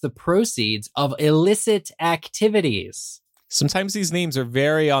distributes the proceeds of illicit activities. Sometimes these names are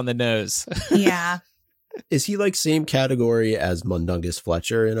very on the nose. Yeah. Is he like same category as Mundungus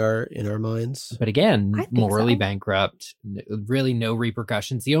Fletcher in our minds? But again, morally bankrupt, really no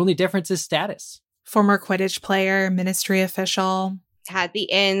repercussions. The only difference is status. Former Quidditch player, ministry official. Had the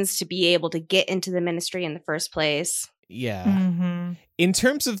ends to be able to get into the ministry in the first place. Yeah. Mm-hmm. In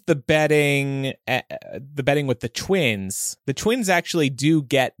terms of the betting with the twins actually do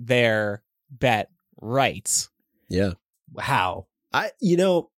get their bet right. Yeah. How?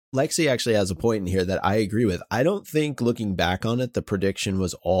 Lexi actually has a point in here that I agree with. I don't think, looking back on it, the prediction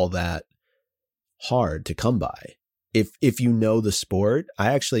was all that hard to come by. If you know the sport,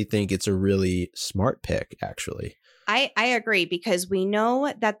 I actually think it's a really smart pick, actually. I agree, because we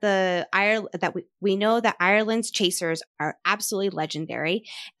know that we know that Ireland's chasers are absolutely legendary,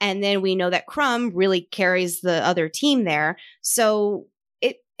 and then we know that Crumb really carries the other team there. So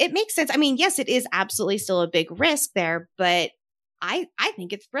it makes sense. I mean, yes, it is absolutely still a big risk there, but I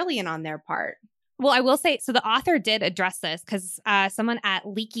think it's brilliant on their part. Well, I will say, so the author did address this because someone at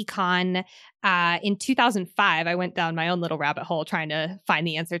LeakyCon in 2005, I went down my own little rabbit hole trying to find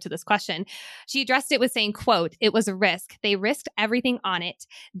the answer to this question. She addressed it with saying, quote, "It was a risk. They risked everything on it.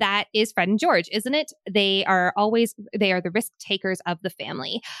 That is Fred and George, isn't it? They are the risk takers of the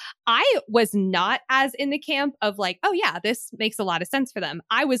family." I was not as in the camp of like, oh yeah, this makes a lot of sense for them.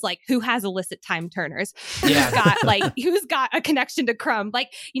 I was like, who has illicit time turners? Yeah. Who's got a connection to Crumb?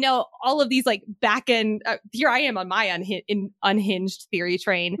 Like, all of these like back end, here I am on my unhinged theory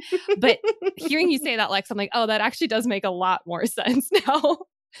train. But hearing you say that, Lex, I'm like, oh, that actually does make a lot more sense now.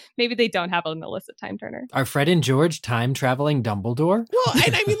 Maybe they don't have an illicit time turner. Are Fred and George time traveling Dumbledore? Well,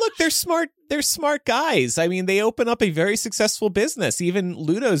 and I mean, look, they're smart. They're smart guys. I mean, they open up a very successful business. Even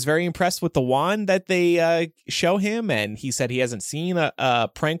Ludo's very impressed with the wand that they show him, and he said he hasn't seen a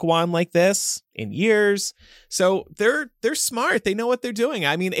prank wand like this in years. So they're smart. They know what they're doing.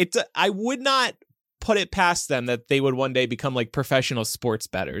 I mean, I would not put it past them that they would one day become like professional sports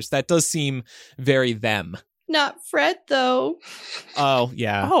bettors. That does seem very them. Not Fred, though. Oh,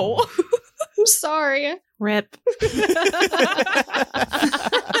 yeah. Oh, I'm sorry. Rip.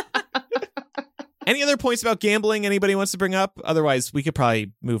 Any other points about gambling anybody wants to bring up? Otherwise, we could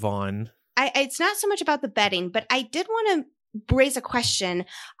probably move on. It's not so much about the betting, but I did want to raise a question.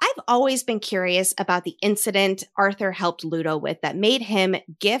 I've always been curious about the incident Arthur helped Ludo with that made him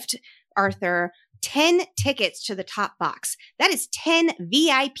gift Arthur 10 tickets to the top box. That is 10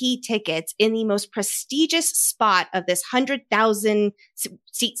 VIP tickets in the most prestigious spot of this 100,000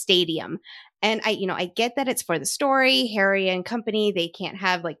 seat stadium. And I get that it's for the story. Harry and company, they can't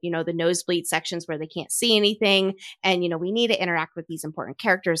have the nosebleed sections where they can't see anything. And, we need to interact with these important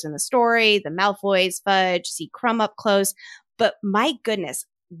characters in the story, the Malfoys, Fudge, see Crumb up close. But my goodness,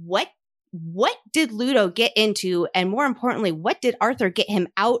 what did Ludo get into? And more importantly, what did Arthur get him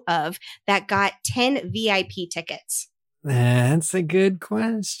out of that got 10 VIP tickets? That's a good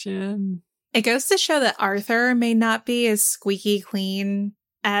question. It goes to show that Arthur may not be as squeaky clean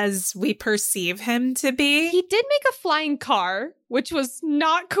as we perceive him to be. He did make a flying car, which was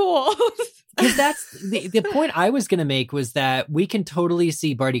not cool. Because that's the point I was going to make, was that we can totally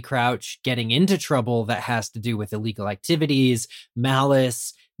see Barty Crouch getting into trouble that has to do with illegal activities,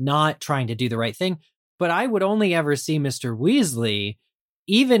 malice, not trying to do the right thing. But I would only ever see Mr. Weasley,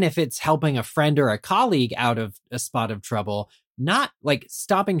 even if it's helping a friend or a colleague out of a spot of trouble, not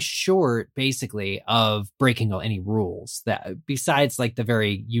stopping short basically of breaking any rules, that besides the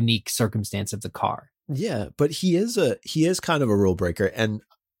very unique circumstance of the car. Yeah, but he is kind of a rule breaker. And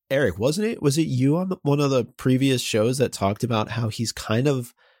Eric, was it you on one of the previous shows that talked about how he's kind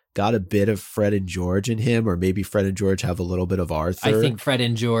of got a bit of Fred and George in him, or maybe Fred and George have a little bit of Arthur? I think Fred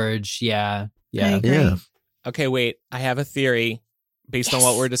and George, yeah. Yeah. Okay, wait. I have a theory based on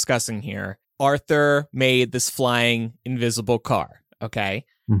what we're discussing here. Arthur made this flying invisible car, okay?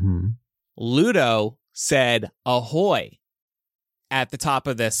 Mm-hmm. Ludo said ahoy at the top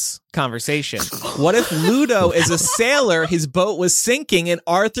of this conversation. What if Ludo is a sailor, his boat was sinking, and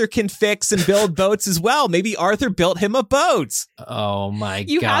Arthur can fix and build boats as well? Maybe Arthur built him a boat. Oh my God.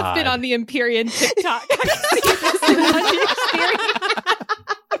 You have been on the Empyrean TikTok. I've seen this on the Experience.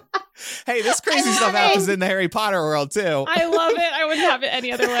 Hey, this crazy stuff happens in the Harry Potter world too. I love it. I wouldn't have it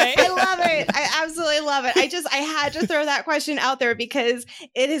any other way. I love it. I absolutely love it. I had to throw that question out there because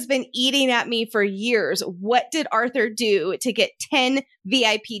it has been eating at me for years. What did Arthur do to get 10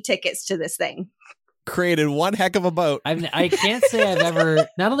 VIP tickets to this thing? Created one heck of a boat. I can't say I've ever,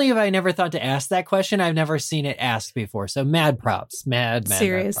 not only have I never thought to ask that question, I've never seen it asked before. So mad props. Mad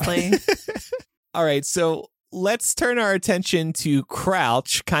Seriously. props. All right, so let's turn our attention to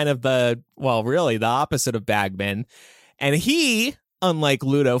Crouch, kind of really the opposite of Bagman. And he, unlike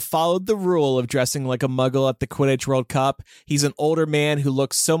Ludo, followed the rule of dressing like a muggle at the Quidditch World Cup. He's an older man who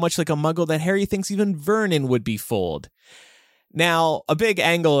looks so much like a muggle that Harry thinks even Vernon would be fooled. Now, a big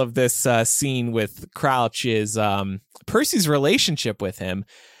angle of this scene with Crouch is Percy's relationship with him.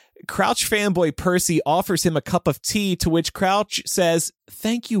 Crouch fanboy Percy offers him a cup of tea, to which Crouch says,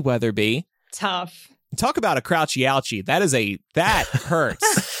 "Thank you, Weatherby." Tough. Talk about a Crouchy ouchie. That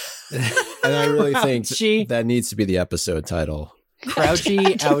hurts. And I really think that needs to be the episode title. Crouchy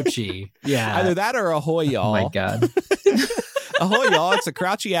ouchie. Yeah. Either that or ahoy, y'all. Oh my God. Ahoy, y'all. It's a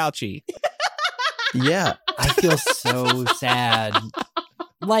Crouchy ouchie. Yeah. I feel so sad.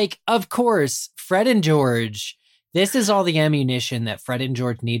 Of course, Fred and George, this is all the ammunition that Fred and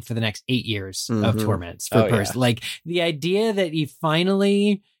George need for the next 8 years of torments for Percy. Yeah. The idea that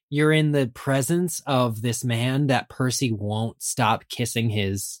you're in the presence of this man that Percy won't stop kissing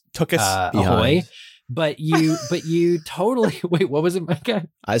his ahoy. But you totally, wait, what was it, Micah?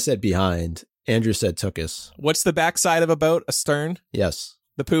 I said behind. Andrew said took us. What's the backside of a boat? A stern? Yes.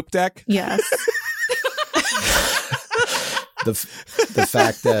 The poop deck? Yes. The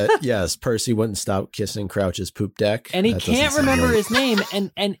fact that, yes, Percy wouldn't stop kissing Crouch's poop deck. And he can't remember his name.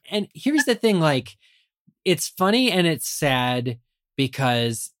 And here's the thing, it's funny and it's sad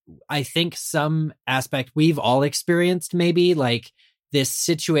because I think some aspect we've all experienced, maybe this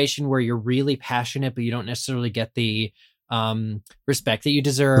situation where you're really passionate, but you don't necessarily get the respect that you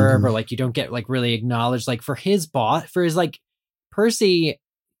deserve, or you don't get really acknowledged. For his boss, Percy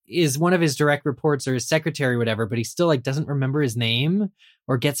is one of his direct reports or his secretary or whatever, but he still doesn't remember his name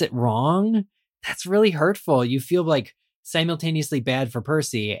or gets it wrong. That's really hurtful. You feel simultaneously bad for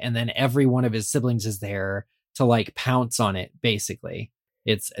Percy, and then every one of his siblings is there to pounce on it, basically.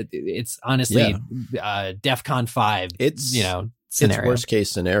 It's honestly DEFCON 5. Scenario. It's worst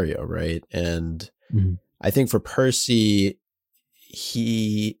case scenario, right? And I think for Percy,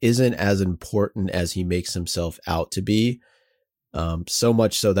 he isn't as important as he makes himself out to be. So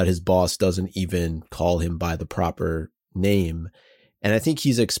much so that his boss doesn't even call him by the proper name. And I think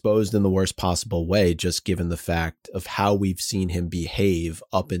he's exposed in the worst possible way, just given the fact of how we've seen him behave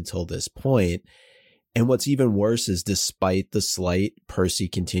up until this point. And what's even worse is, despite the slight, Percy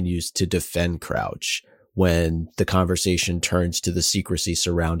continues to defend Crouch when the conversation turns to the secrecy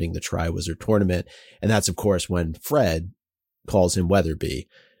surrounding the Triwizard Tournament. And that's, of course, when Fred calls him Weatherby.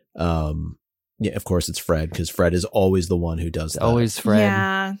 Yeah, of course it's Fred, because Fred is always the one who does that. Always Fred.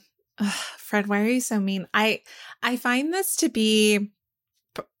 Yeah. Ugh, Fred, why are you so mean? I find this to be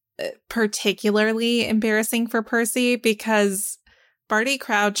particularly embarrassing for Percy because Barty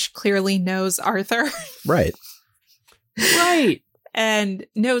Crouch clearly knows Arthur. Right. Right. And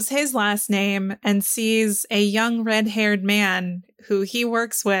knows his last name and sees a young red-haired man who he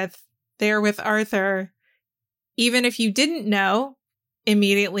works with there with Arthur. Even if you didn't know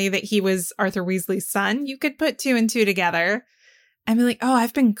immediately that he was Arthur Weasley's son, you could put 2 and 2 together and be like, oh,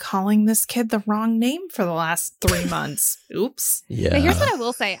 I've been calling this kid the wrong name for the last 3 months. Oops. Yeah. But here's what I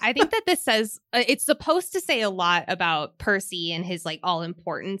will say. I think that this says it's supposed to say a lot about Percy and his like all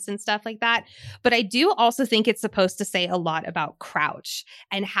importance and stuff like that. But I do also think it's supposed to say a lot about Crouch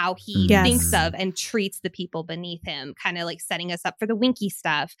and how he Yes. thinks of and treats the people beneath him, kind of like setting us up for the Winky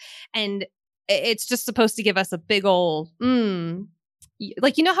stuff. And it's just supposed to give us a big old,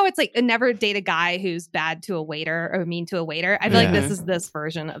 like, you know how it's like never date a guy who's bad to a waiter or mean to a waiter? I feel like this is this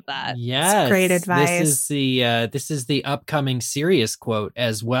version of that. Yes. Great advice. This is the upcoming Sirius quote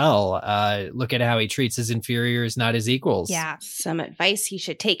as well. Look at how he treats his inferiors, not his equals. Yeah. Some advice he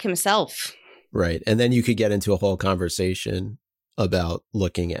should take himself. Right. And then you could get into a whole conversation about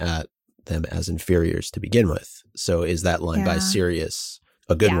looking at them as inferiors to begin with. So is that line by Yeah. Sirius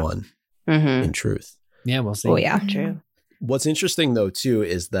a good one in truth? Yeah, we'll see. Oh, yeah, true. What's interesting, though, too,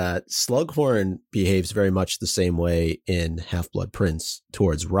 is that Slughorn behaves very much the same way in Half-Blood Prince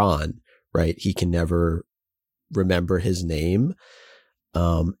towards Ron, right? He can never remember his name.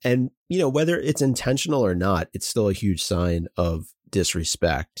 And, you know, whether it's intentional or not, it's still a huge sign of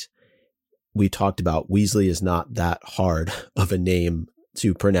disrespect. We talked about Weasley is not that hard of a name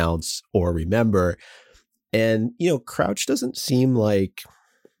to pronounce or remember. And, you know, Crouch doesn't seem like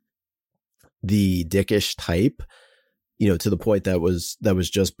the dickish type, you know, to the point that was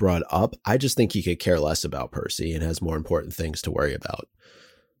just brought up. I just think he could care less about Percy and has more important things to worry about.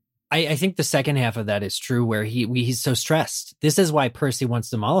 I think the second half of that is true, where he's so stressed. This is why Percy wants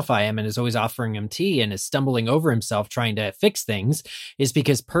to mollify him and is always offering him tea and is stumbling over himself trying to fix things, is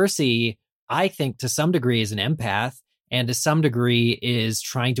because Percy, I think to some degree, is an empath and to some degree is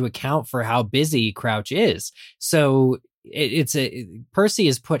trying to account for how busy Crouch is. So Percy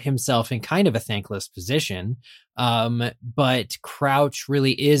has put himself in kind of a thankless position. But Crouch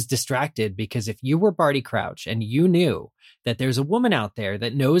really is distracted, because if you were Barty Crouch and you knew that there's a woman out there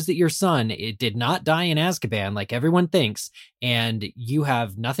that knows that your son did not die in Azkaban like everyone thinks, and you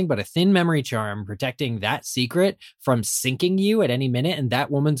have nothing but a thin memory charm protecting that secret from sinking you at any minute, and that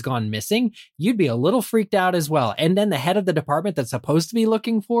woman's gone missing, you'd be a little freaked out as well. And then the head of the department that's supposed to be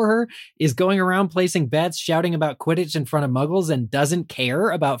looking for her is going around placing bets, shouting about Quidditch in front of Muggles, and doesn't care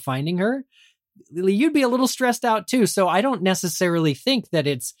about finding her. You'd be a little stressed out too. So I don't necessarily think that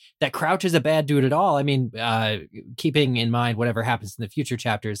Crouch is a bad dude at all. I mean, keeping in mind whatever happens in the future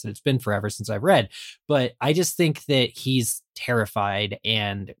chapters, that it's been forever since I've read, but I just think that he's terrified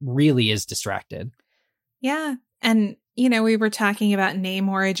and really is distracted. Yeah. And, you know, we were talking about name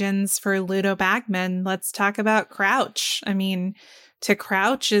origins for Ludo Bagman. Let's talk about Crouch. I mean, to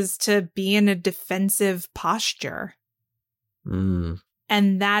crouch is to be in a defensive posture.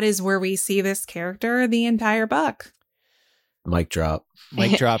 And that is where we see this character the entire book. Mic drop.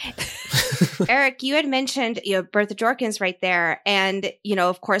 Mic drop. Eric, you had mentioned, Bertha Jorkins right there. And,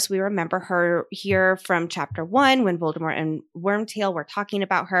 of course, we remember her here from chapter 1 when Voldemort and Wormtail were talking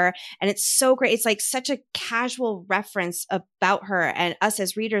about her. And it's so great. It's like such a casual reference about her. And us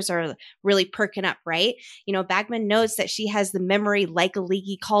as readers are really perking up, right? Bagman notes that she has the memory like a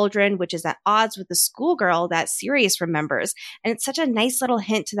leaky cauldron, which is at odds with the schoolgirl that Sirius remembers. And it's such a nice little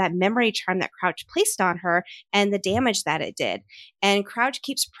hint to that memory charm that Crouch placed on her and the damage that it did. And Crouch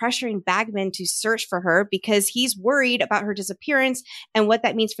keeps pressuring Bagman to search for her because he's worried about her disappearance and what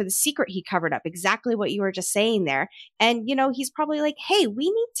that means for the secret he covered up. Exactly what you were just saying there. And, he's probably like, hey, we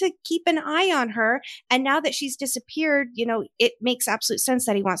need to keep an eye on her. And now that she's disappeared, it makes absolute sense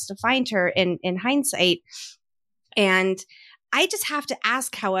that he wants to find her in hindsight. And I just have to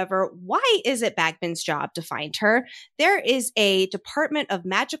ask, however, why is it Bagman's job to find her? There is a Department of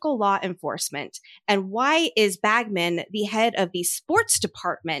Magical Law Enforcement. And why is Bagman the head of the sports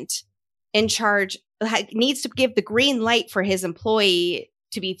department in charge, needs to give the green light for his employee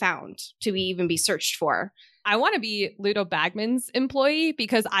to be found, to even be searched for? I want to be Ludo Bagman's employee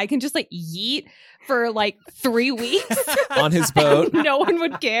because I can just yeet for 3 weeks on his boat. No one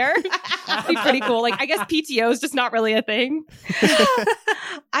would care. That'd be pretty cool. I guess PTO is just not really a thing.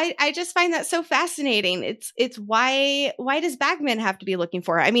 I just find that so fascinating. It's why does Bagman have to be looking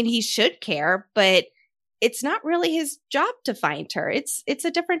for her? I mean, he should care, but it's not really his job to find her. It's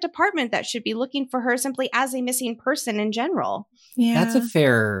a different department that should be looking for her simply as a missing person in general. Yeah. That's a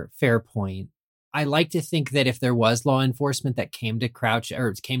fair point. I like to think that if there was law enforcement that came to Crouch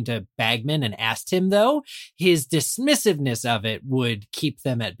or came to Bagman and asked him, though, his dismissiveness of it would keep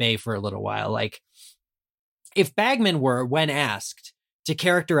them at bay for a little while. Like, if Bagman were, when asked, to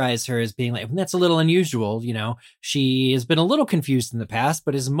characterize her as being like, that's a little unusual, you know, she has been a little confused in the past,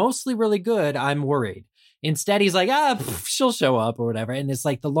 but is mostly really good, I'm worried. Instead, he's like, she'll show up or whatever. And it's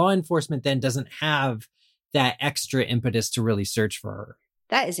like the law enforcement then doesn't have that extra impetus to really search for her.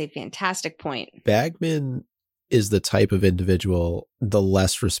 That is a fantastic point. Bagman is the type of individual, the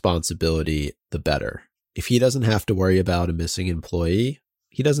less responsibility, the better. If he doesn't have to worry about a missing employee,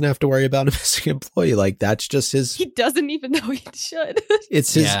 he doesn't have to worry about a missing employee. Like, that's just his... He doesn't even know he should.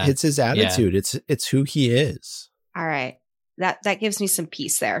 It's his attitude. Yeah. It's who he is. All right. That gives me some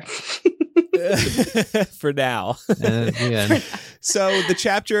peace there. For now. So the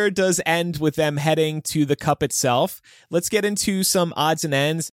chapter does end with them heading to the cup itself. Let's get into some odds and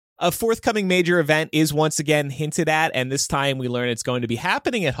ends. A forthcoming major event is once again hinted at, and this time we learn it's going to be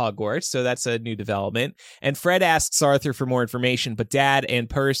happening at Hogwarts, so that's a new development. And Fred asks Arthur for more information, but Dad and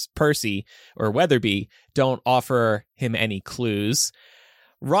Percy, or Weatherby, don't offer him any clues.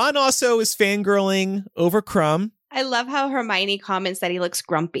 Ron also is fangirling over Crumb. I love how Hermione comments that he looks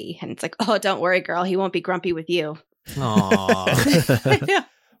grumpy, and it's like, oh, don't worry, girl, he won't be grumpy with you. Aww. Yeah.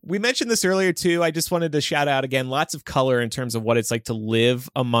 We mentioned this earlier, too. I just wanted to shout out again, lots of color in terms of what it's like to live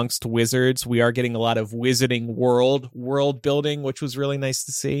amongst wizards. We are getting a lot of wizarding world building, which was really nice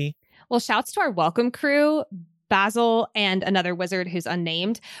to see. Well, shouts to our welcome crew, Basil and another wizard who's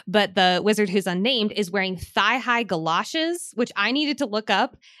unnamed. But the wizard who's unnamed is wearing thigh-high galoshes, which I needed to look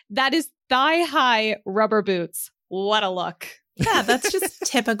up. That is thigh-high rubber boots. What a look. Yeah, that's just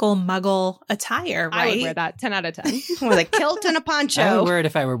typical Muggle attire, right? I would wear that 10 out of 10. With a kilt and a poncho. I would wear it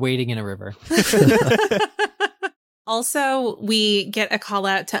if I were wading in a river. Also, we get a call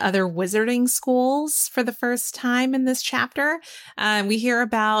out to other wizarding schools for the first time in this chapter. We hear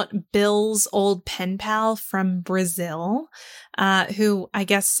about Bill's old pen pal from Brazil, who I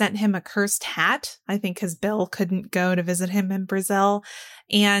guess sent him a cursed hat, I think because Bill couldn't go to visit him in Brazil.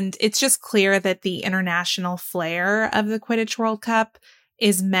 And it's just clear that the international flair of the Quidditch World Cup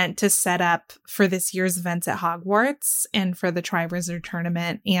is meant to set up for this year's events at Hogwarts and for the Triwizard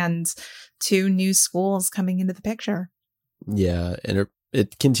Tournament and 2 new schools coming into the picture. Yeah, and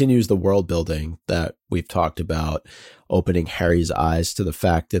it continues the world building that we've talked about, opening Harry's eyes to the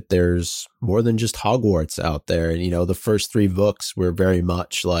fact that there's more than just Hogwarts out there. And, you know, the first 3 books were very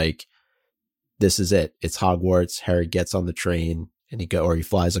much like, this is it. It's Hogwarts. Harry gets on the train and he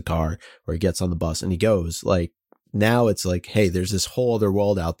flies a car, or he gets on the bus and he goes. Like, now it's like, hey, there's this whole other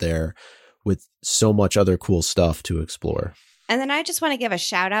world out there with so much other cool stuff to explore. And then I just want to give a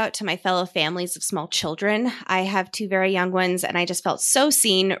shout out to my fellow families of small children. I have 2 very young ones, and I just felt so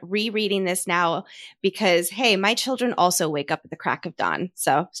seen rereading this now because, hey, my children also wake up at the crack of dawn.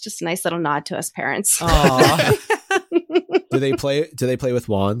 So it's just a nice little nod to us parents. Do they play with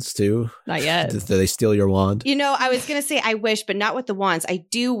wands too? Not yet. Do they steal your wand? You know, I was going to say I wish, but not with the wands. I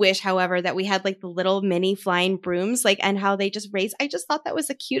do wish, however, that we had like the little mini flying brooms, like, and how they just raise. I just thought that was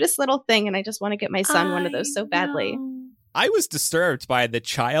the cutest little thing. And I just want to get my son one of those so badly. I was disturbed by the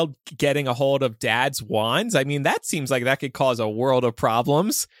child getting a hold of Dad's wands. I mean, that seems like that could cause a world of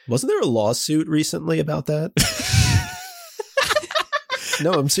problems. Wasn't there a lawsuit recently about that?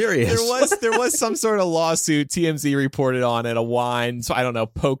 No, I'm serious. There was some sort of lawsuit TMZ reported on it. A wand, so I don't know,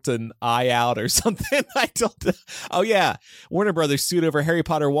 poked an eye out or something. I don't know. Oh yeah, Warner Brothers sued over Harry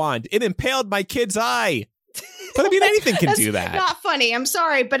Potter wand. It impaled my kid's eye. But I mean, anything can do that. Not funny. I'm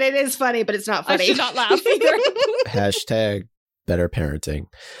sorry, but it is funny, but it's not funny. I should not laugh either. Hashtag better parenting.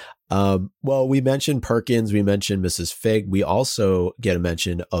 Well, we mentioned Perkins. We mentioned Mrs. Fig. We also get a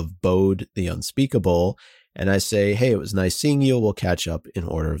mention of Bode the Unspeakable. And I say, hey, it was nice seeing you. We'll catch up in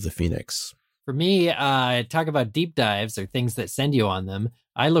Order of the Phoenix. For me, talk about deep dives or things that send you on them.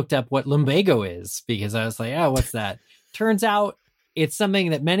 I looked up what lumbago is because I was like, oh, what's that? Turns out it's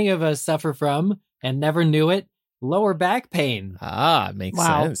something that many of us suffer from and never knew it. Lower back pain. Makes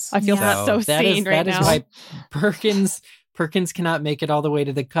sense. I feel so seen right now. That is why Perkins cannot make it all the way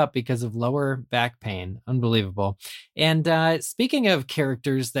to the cup because of lower back pain. Unbelievable. And speaking of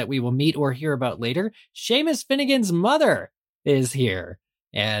characters that we will meet or hear about later, Seamus Finnegan's mother is here.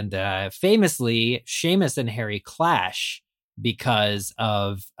 And famously, Seamus and Harry clash because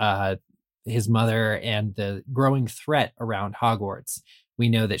of his mother and the growing threat around Hogwarts. We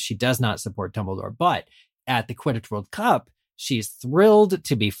know that she does not support Dumbledore, but at the Quidditch World Cup, She's thrilled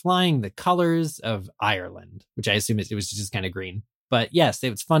to be flying the colors of Ireland, which I assume it was just kind of green. But yes, it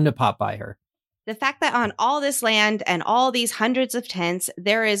was fun to pop by her. The fact that on all this land and all these hundreds of tents,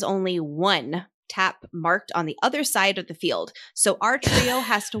 there is only one tap marked on the other side of the field. So our trio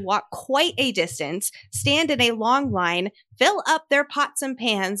has to walk quite a distance, stand in a long line, fill up their pots and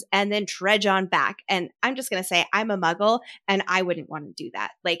pans, and then trudge on back. And I'm just going to say I'm a muggle and I wouldn't want to do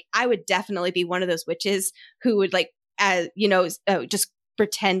that. Like, I would definitely be one of those witches who would just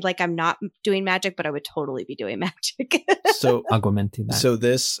pretend like I'm not doing magic, but I would totally be doing magic. So augmenting that. So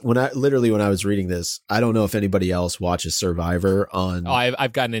this, when I was reading this, I don't know if anybody else watches Survivor on. Oh,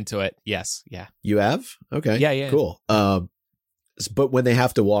 I've gotten into it. Yes. Yeah. You have? Okay. Yeah. Cool. But when they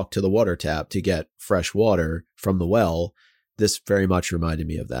have to walk to the water tap to get fresh water from the well, this very much reminded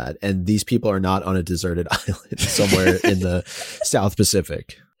me of that. And these people are not on a deserted island somewhere in the South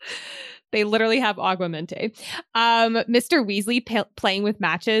Pacific. They literally have aguamente. Mr. Weasley playing with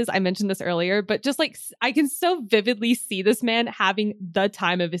matches. I mentioned this earlier, but just like I can so vividly see this man having the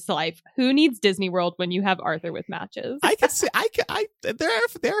time of his life. Who needs Disney World when you have Arthur with matches? I can see.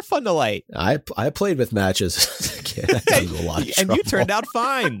 They're fun to light. I played with matches as a kid. I got into a lot of and trouble. you turned out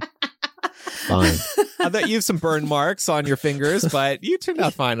fine. Fine. I bet you have some burn marks on your fingers, but you turned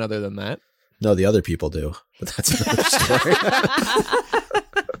out fine. Other than that, no, the other people do. But that's another story.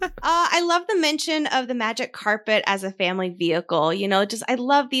 I love the mention of the magic carpet as a family vehicle. You know, just I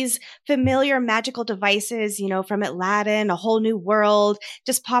love these familiar magical devices, you know, from Aladdin, A Whole New World,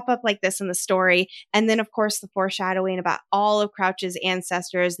 just pop up like this in the story. And then, of course, the foreshadowing about all of Crouch's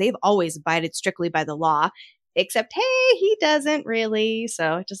ancestors. They've always abided strictly by the law, except, hey, he doesn't really.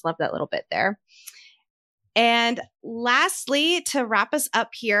 So I just love that little bit there. And lastly, to wrap us up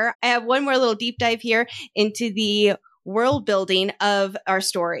here, I have one more little deep dive here into the world building of our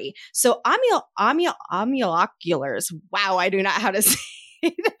story. So omnioculars. Wow, I do not know how to say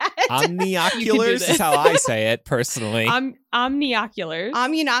that. Omnioculars is how I say it personally. Omnioculars.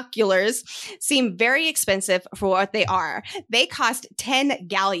 Omnioculars seem very expensive for what they are. They cost 10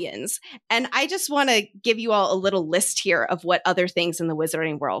 galleons. And I just want to give you all a little list here of what other things in the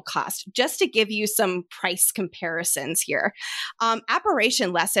wizarding world cost, just to give you some price comparisons here.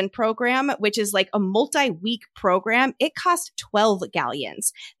 Apparition Lesson Program, which is like a multi-week program, it cost 12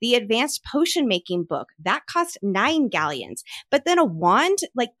 galleons. The Advanced Potion Making book, that cost 9 galleons. But then a wand,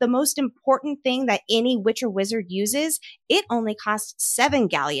 like the most important thing that any witch or wizard uses, it only costs 7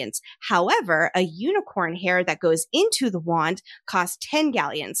 galleons. However, a unicorn hair that goes into the wand costs 10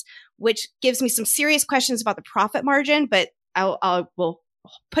 galleons, which gives me some serious questions about the profit margin, but we'll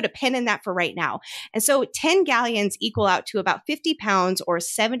put a pin in that for right now. And so 10 galleons equal out to about 50 pounds or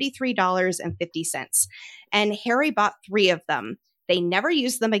 $73.50. And Harry bought 3 of them. They never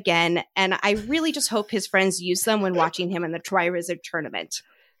used them again. And I really just hope his friends use them when watching him in the Tri-Wizard tournament.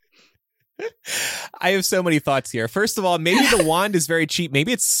 I have so many thoughts here. First of all, maybe the wand is very cheap.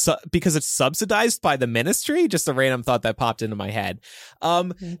 Maybe it's because it's subsidized by the ministry. Just a random thought that popped into my head. The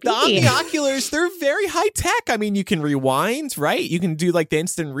omnioculars, they're very high tech. I mean, you can rewind, right? You can do like the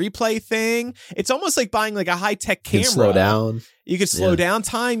instant replay thing. It's almost like buying like a high tech camera. You can slow down. You could slow down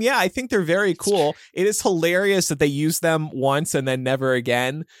time. Yeah, I think they're very cool. It is hilarious that they use them once and then never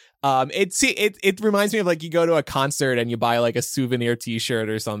again. It reminds me of like you go to a concert and you buy like a souvenir T-shirt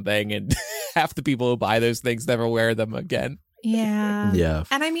or something, and half the people who buy those things never wear them again. Yeah. Yeah.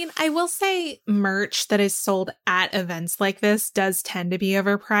 And I mean, I will say merch that is sold at events like this does tend to be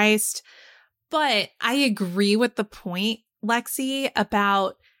overpriced, but I agree with the point, Lexi,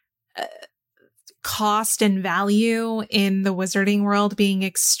 about cost and value in the wizarding world being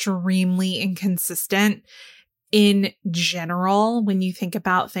extremely inconsistent. In general, when you think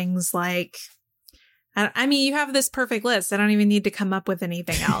about things like, I mean, you have this perfect list. I don't even need to come up with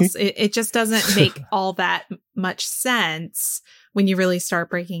anything else. It just doesn't make all that much sense when you really start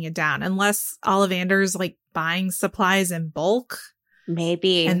breaking it down, unless Ollivander's like buying supplies in bulk.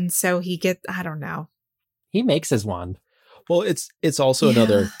 Maybe. And so I don't know. He makes his wand. Well, it's also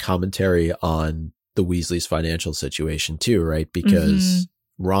another commentary on the Weasleys' financial situation too, right? Because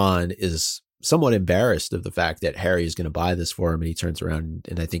Ron is somewhat embarrassed of the fact that Harry is going to buy this for him, and he turns around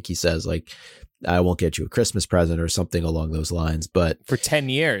and I think he says like, I won't get you a Christmas present or something along those lines, but for 10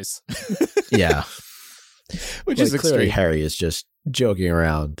 years. Yeah. Which is clearly extreme. Harry is just joking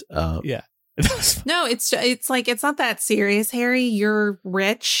around. Yeah. No, it's like, it's not that serious, Harry. You're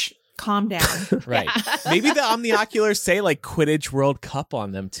rich. Calm down. Right. Maybe the omnioculars say like Quidditch World Cup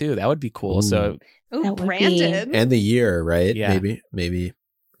on them too. That would be cool. Ooh. So Branded. And the year, right? Yeah. Maybe.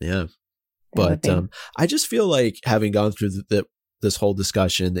 Yeah. But I just feel like having gone through this whole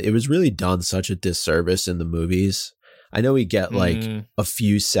discussion, it was really done such a disservice in the movies. I know we get like a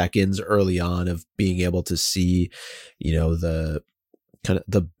few seconds early on of being able to see, you know, the kind of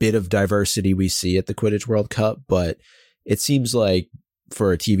the bit of diversity we see at the Quidditch World Cup, but it seems like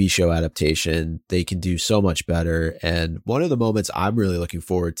for a TV show adaptation, they can do so much better. And one of the moments I'm really looking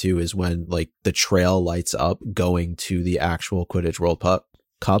forward to is when like the trail lights up going to the actual Quidditch World Cup.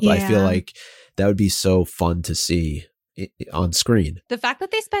 Yeah. I feel like that would be so fun to see on screen. The fact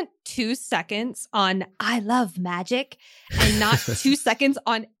that they spent 2 seconds on I love magic and not 2 seconds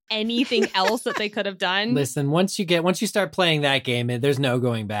on anything else that they could have done. Listen, once you start playing that game, there's no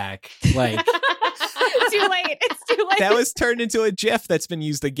going back. Like Too late. It's too late. That was turned into a GIF that's been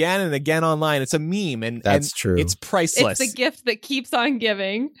used again and again online. It's a meme, and that's true. It's priceless. It's the gift that keeps on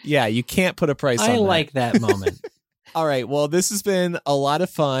giving. Yeah, you can't put a price on that. I like that moment. All right, well, this has been a lot of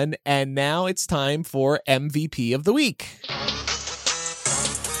fun, and now it's time for MVP of the week.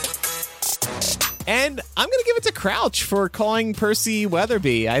 And I'm going to give it to Crouch for calling Percy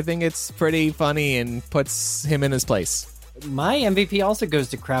Weatherby. I think it's pretty funny and puts him in his place. My MVP also goes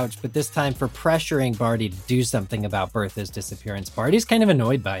to Crouch, but this time for pressuring Barty to do something about Bertha's disappearance. Barty's kind of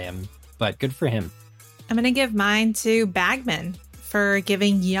annoyed by him, but good for him. I'm going to give mine to Bagman for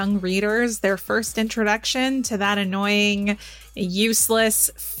giving young readers their first introduction to that annoying,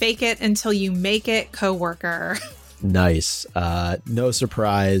 useless, fake it until you make it coworker. Nice. No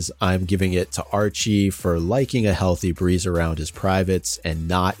surprise, I'm giving it to Archie for liking a healthy breeze around his privates and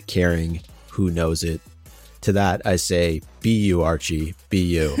not caring who knows it. To that, I say, be you, Archie, be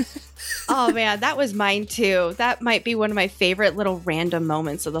you. Oh man, that was mine too. That might be one of my favorite little random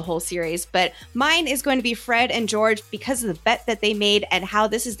moments of the whole series. But mine is going to be Fred and George because of the bet that they made and how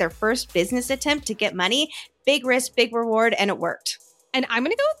this is their first business attempt to get money. Big risk, big reward, and it worked. And I'm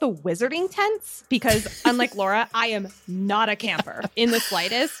going to go with the wizarding tents because, unlike Laura, I am not a camper in the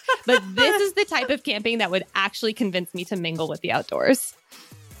slightest. But this is the type of camping that would actually convince me to mingle with the outdoors.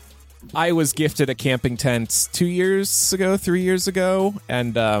 I was gifted a camping tent 3 years ago,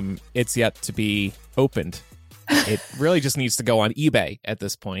 and it's yet to be opened. It really just needs to go on eBay at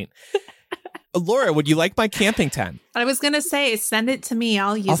this point. Laura, would you like my camping tent? I was going to say, send it to me.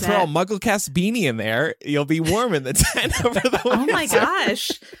 I'll use it. I'll throw a MuggleCast beanie in there. You'll be warm in the tent over the winter. Oh my gosh.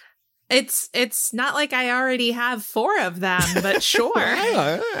 It's not like I already have 4 of them, but sure.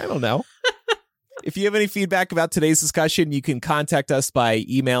 I don't know. If you have any feedback about today's discussion, you can contact us by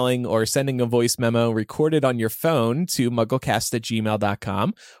emailing or sending a voice memo recorded on your phone to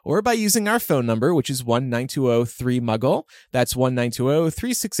mugglecast@gmail.com or by using our phone number, which is 1-920-3-MUGGLE. That's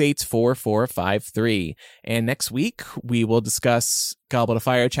 1-920-368-4453. And next week, we will discuss Goblet of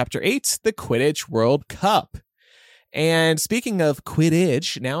Fire Chapter 8, the Quidditch World Cup. And speaking of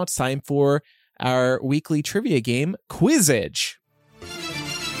Quidditch, now it's time for our weekly trivia game, Quizzage.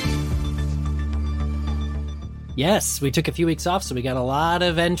 Yes, we took a few weeks off, so we got a lot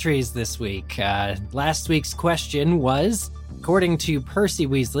of entries this week. Last week's question was, according to Percy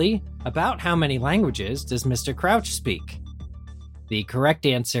Weasley, about how many languages does Mr. Crouch speak? The correct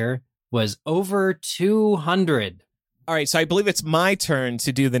answer was over 200. All right, so I believe it's my turn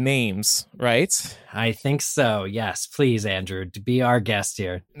to do the names, right? I think so. Yes, please, Andrew, to be our guest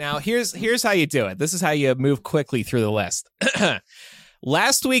here. Now, here's how you do it. This is how you move quickly through the list.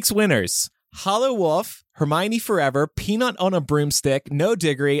 Last week's winners: Hollow Wolf, Hermione Forever, Peanut on a Broomstick, No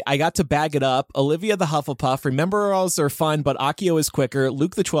Diggory, I Got to Bag It Up, Olivia the Hufflepuff, Remember-Alls are fun, but Accio is quicker,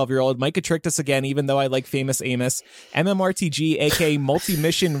 Luke the 12-year-old, Micah tricked us again, even though I like Famous Amos, MMRTG, aka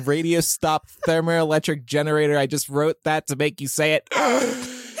Multi-Mission Radio Stop Thermoelectric Generator, I just wrote that to make you say it.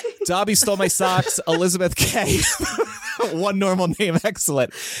 Dobby Stole My Socks, Elizabeth K. One normal name,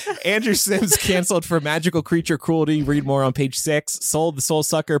 excellent. Andrew Sims canceled for magical creature cruelty. Read more on page 6. Sold the Soul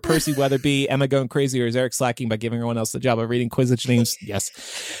Sucker, Percy Weatherby. Emma going crazy, or is Eric slacking by giving everyone else the job of reading Quidditch names? Yes.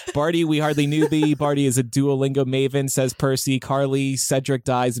 Barty, we hardly knew thee. Barty is a Duolingo maven, says Percy. Carly, Cedric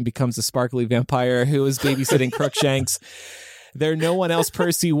dies and becomes a sparkly vampire who is babysitting Crookshanks. There no one else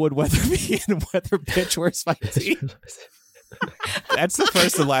Percy would Weatherby and Weather Bitch. Where's my tea? That's the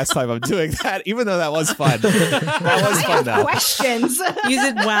first and last time I'm doing that, even though that was fun. That was fun, though. Questions. You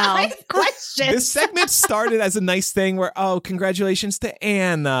did well. Questions. This segment started as a nice thing where, congratulations to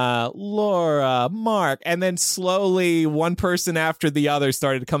Anna, Laura, Mark, and then slowly one person after the other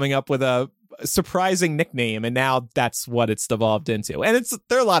started coming up with a surprising nickname, and now that's what it's devolved into. And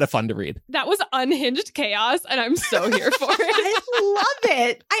they're a lot of fun to read. That was unhinged chaos, and I'm so here for it. I love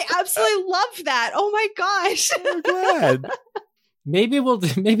it. I absolutely love that. Oh my gosh. I'm glad. Maybe we'll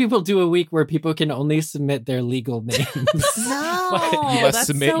do a week where people can only submit their legal names. No, You must that's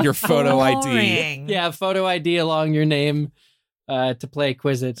submit so your photo ID. boring. Yeah, photo ID along your name to play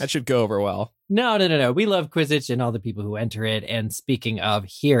Quizzitch. That should go over well. No. We love Quizzitch and all the people who enter it. And speaking of,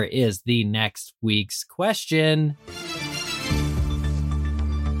 here is the next week's question.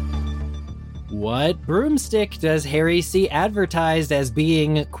 What broomstick does Harry see advertised as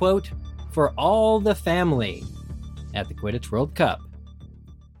being, quote, for all the family at the Quidditch World Cup?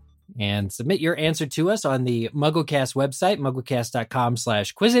 And submit your answer to us on the MuggleCast website,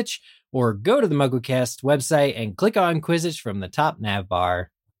 mugglecast.com/Quizzitch, or go to the MuggleCast website and click on Quizzitch from the top nav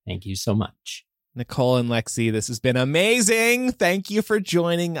bar. Thank you so much. Nicole and Lexi, this has been amazing. Thank you for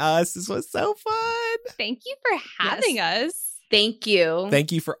joining us. This was so fun. Thank you for having us. Thank you.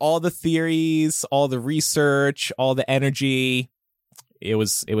 Thank you for all the theories, all the research, all the energy. It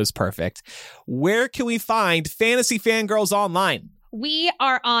was perfect. Where can we find Fantasy Fangirls online? We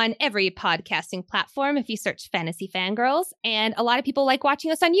are on every podcasting platform if you search Fantasy Fangirls. And a lot of people like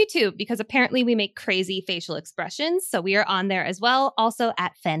watching us on YouTube because apparently we make crazy facial expressions. So we are on there as well, also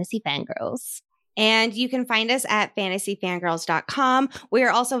at Fantasy Fangirls. And you can find us at fantasyfangirls.com. We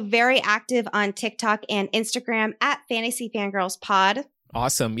are also very active on TikTok and Instagram at Fantasy Fangirls Pod.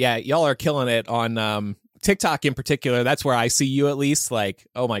 Awesome. Yeah, y'all are killing it on TikTok in particular. That's where I see you at least. Like,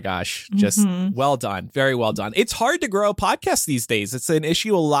 oh my gosh, just well done. Very well done. It's hard to grow a podcast these days. It's an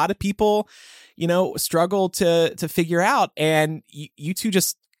issue a lot of people, struggle to figure out. And you two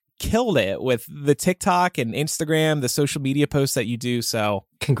just killed it with the TikTok and Instagram, the social media posts that you do. So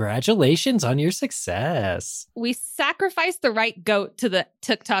congratulations on your success. We sacrificed the right goat to the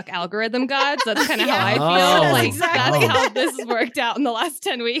TikTok algorithm gods. That's kind of how I feel. That's how this has worked out in the last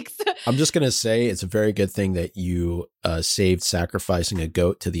 10 weeks. I'm just going to say it's a very good thing that you saved sacrificing a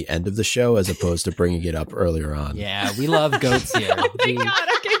goat to the end of the show as opposed to bringing it up earlier on. Yeah, we love goats here. Oh my God.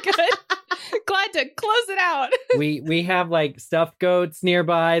 Okay, good. Glad to close it out. We have like stuffed goats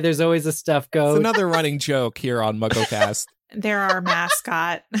nearby. There's always a stuffed goat. It's another running joke here on MuggleCast. They're our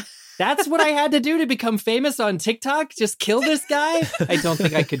mascot. That's what I had to do to become famous on TikTok. Just kill this guy. I don't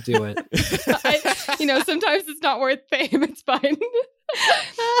think I could do it. Sometimes it's not worth fame. It's fine.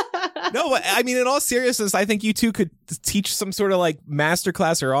 No, I mean, in all seriousness, I think you two could teach some sort of like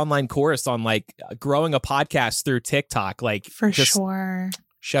masterclass or online course on like growing a podcast through TikTok. Like for sure.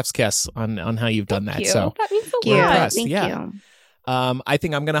 Chef's kiss on how you've done that. So that means we're a lot. impressed. Thank you. I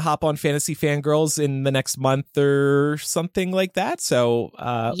think I'm going to hop on Fantasy Fangirls in the next month or something like that. So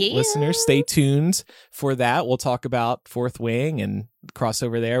listeners, stay tuned for that. We'll talk about Fourth Wing and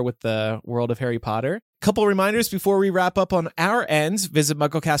crossover there with the world of Harry Potter. Couple reminders before we wrap up on our end. Visit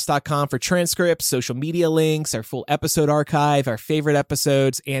MuggleCast.com for transcripts, social media links, our full episode archive, our favorite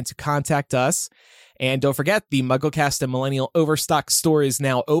episodes, and to contact us. And don't forget, the MuggleCast and Millennial Overstock store is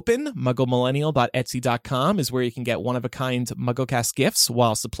now open. MuggleMillennial.etsy.com is where you can get one-of-a-kind MuggleCast gifts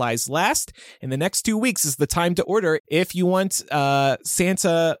while supplies last. In the next 2 weeks is the time to order if you want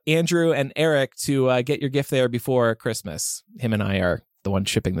Santa, Andrew, and Eric to get your gift there before Christmas. Him and I are the ones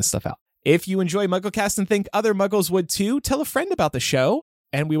shipping this stuff out. If you enjoy MuggleCast and think other Muggles would too, tell a friend about the show.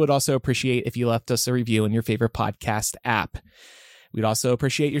 And we would also appreciate if you left us a review in your favorite podcast app. We'd also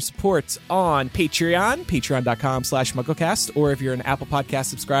appreciate your support on Patreon, patreon.com/MuggleCast, or if you're an Apple Podcast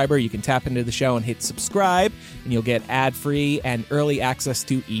subscriber, you can tap into the show and hit subscribe, and you'll get ad-free and early access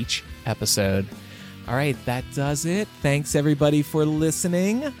to each episode. All right, that does it. Thanks, everybody, for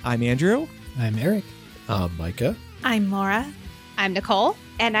listening. I'm Andrew. I'm Eric. I'm Micah. I'm Laura. I'm Nicole.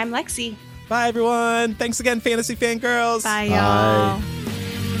 And I'm Lexi. Bye, everyone. Thanks again, Fantasy Fangirls. Bye, y'all. Bye.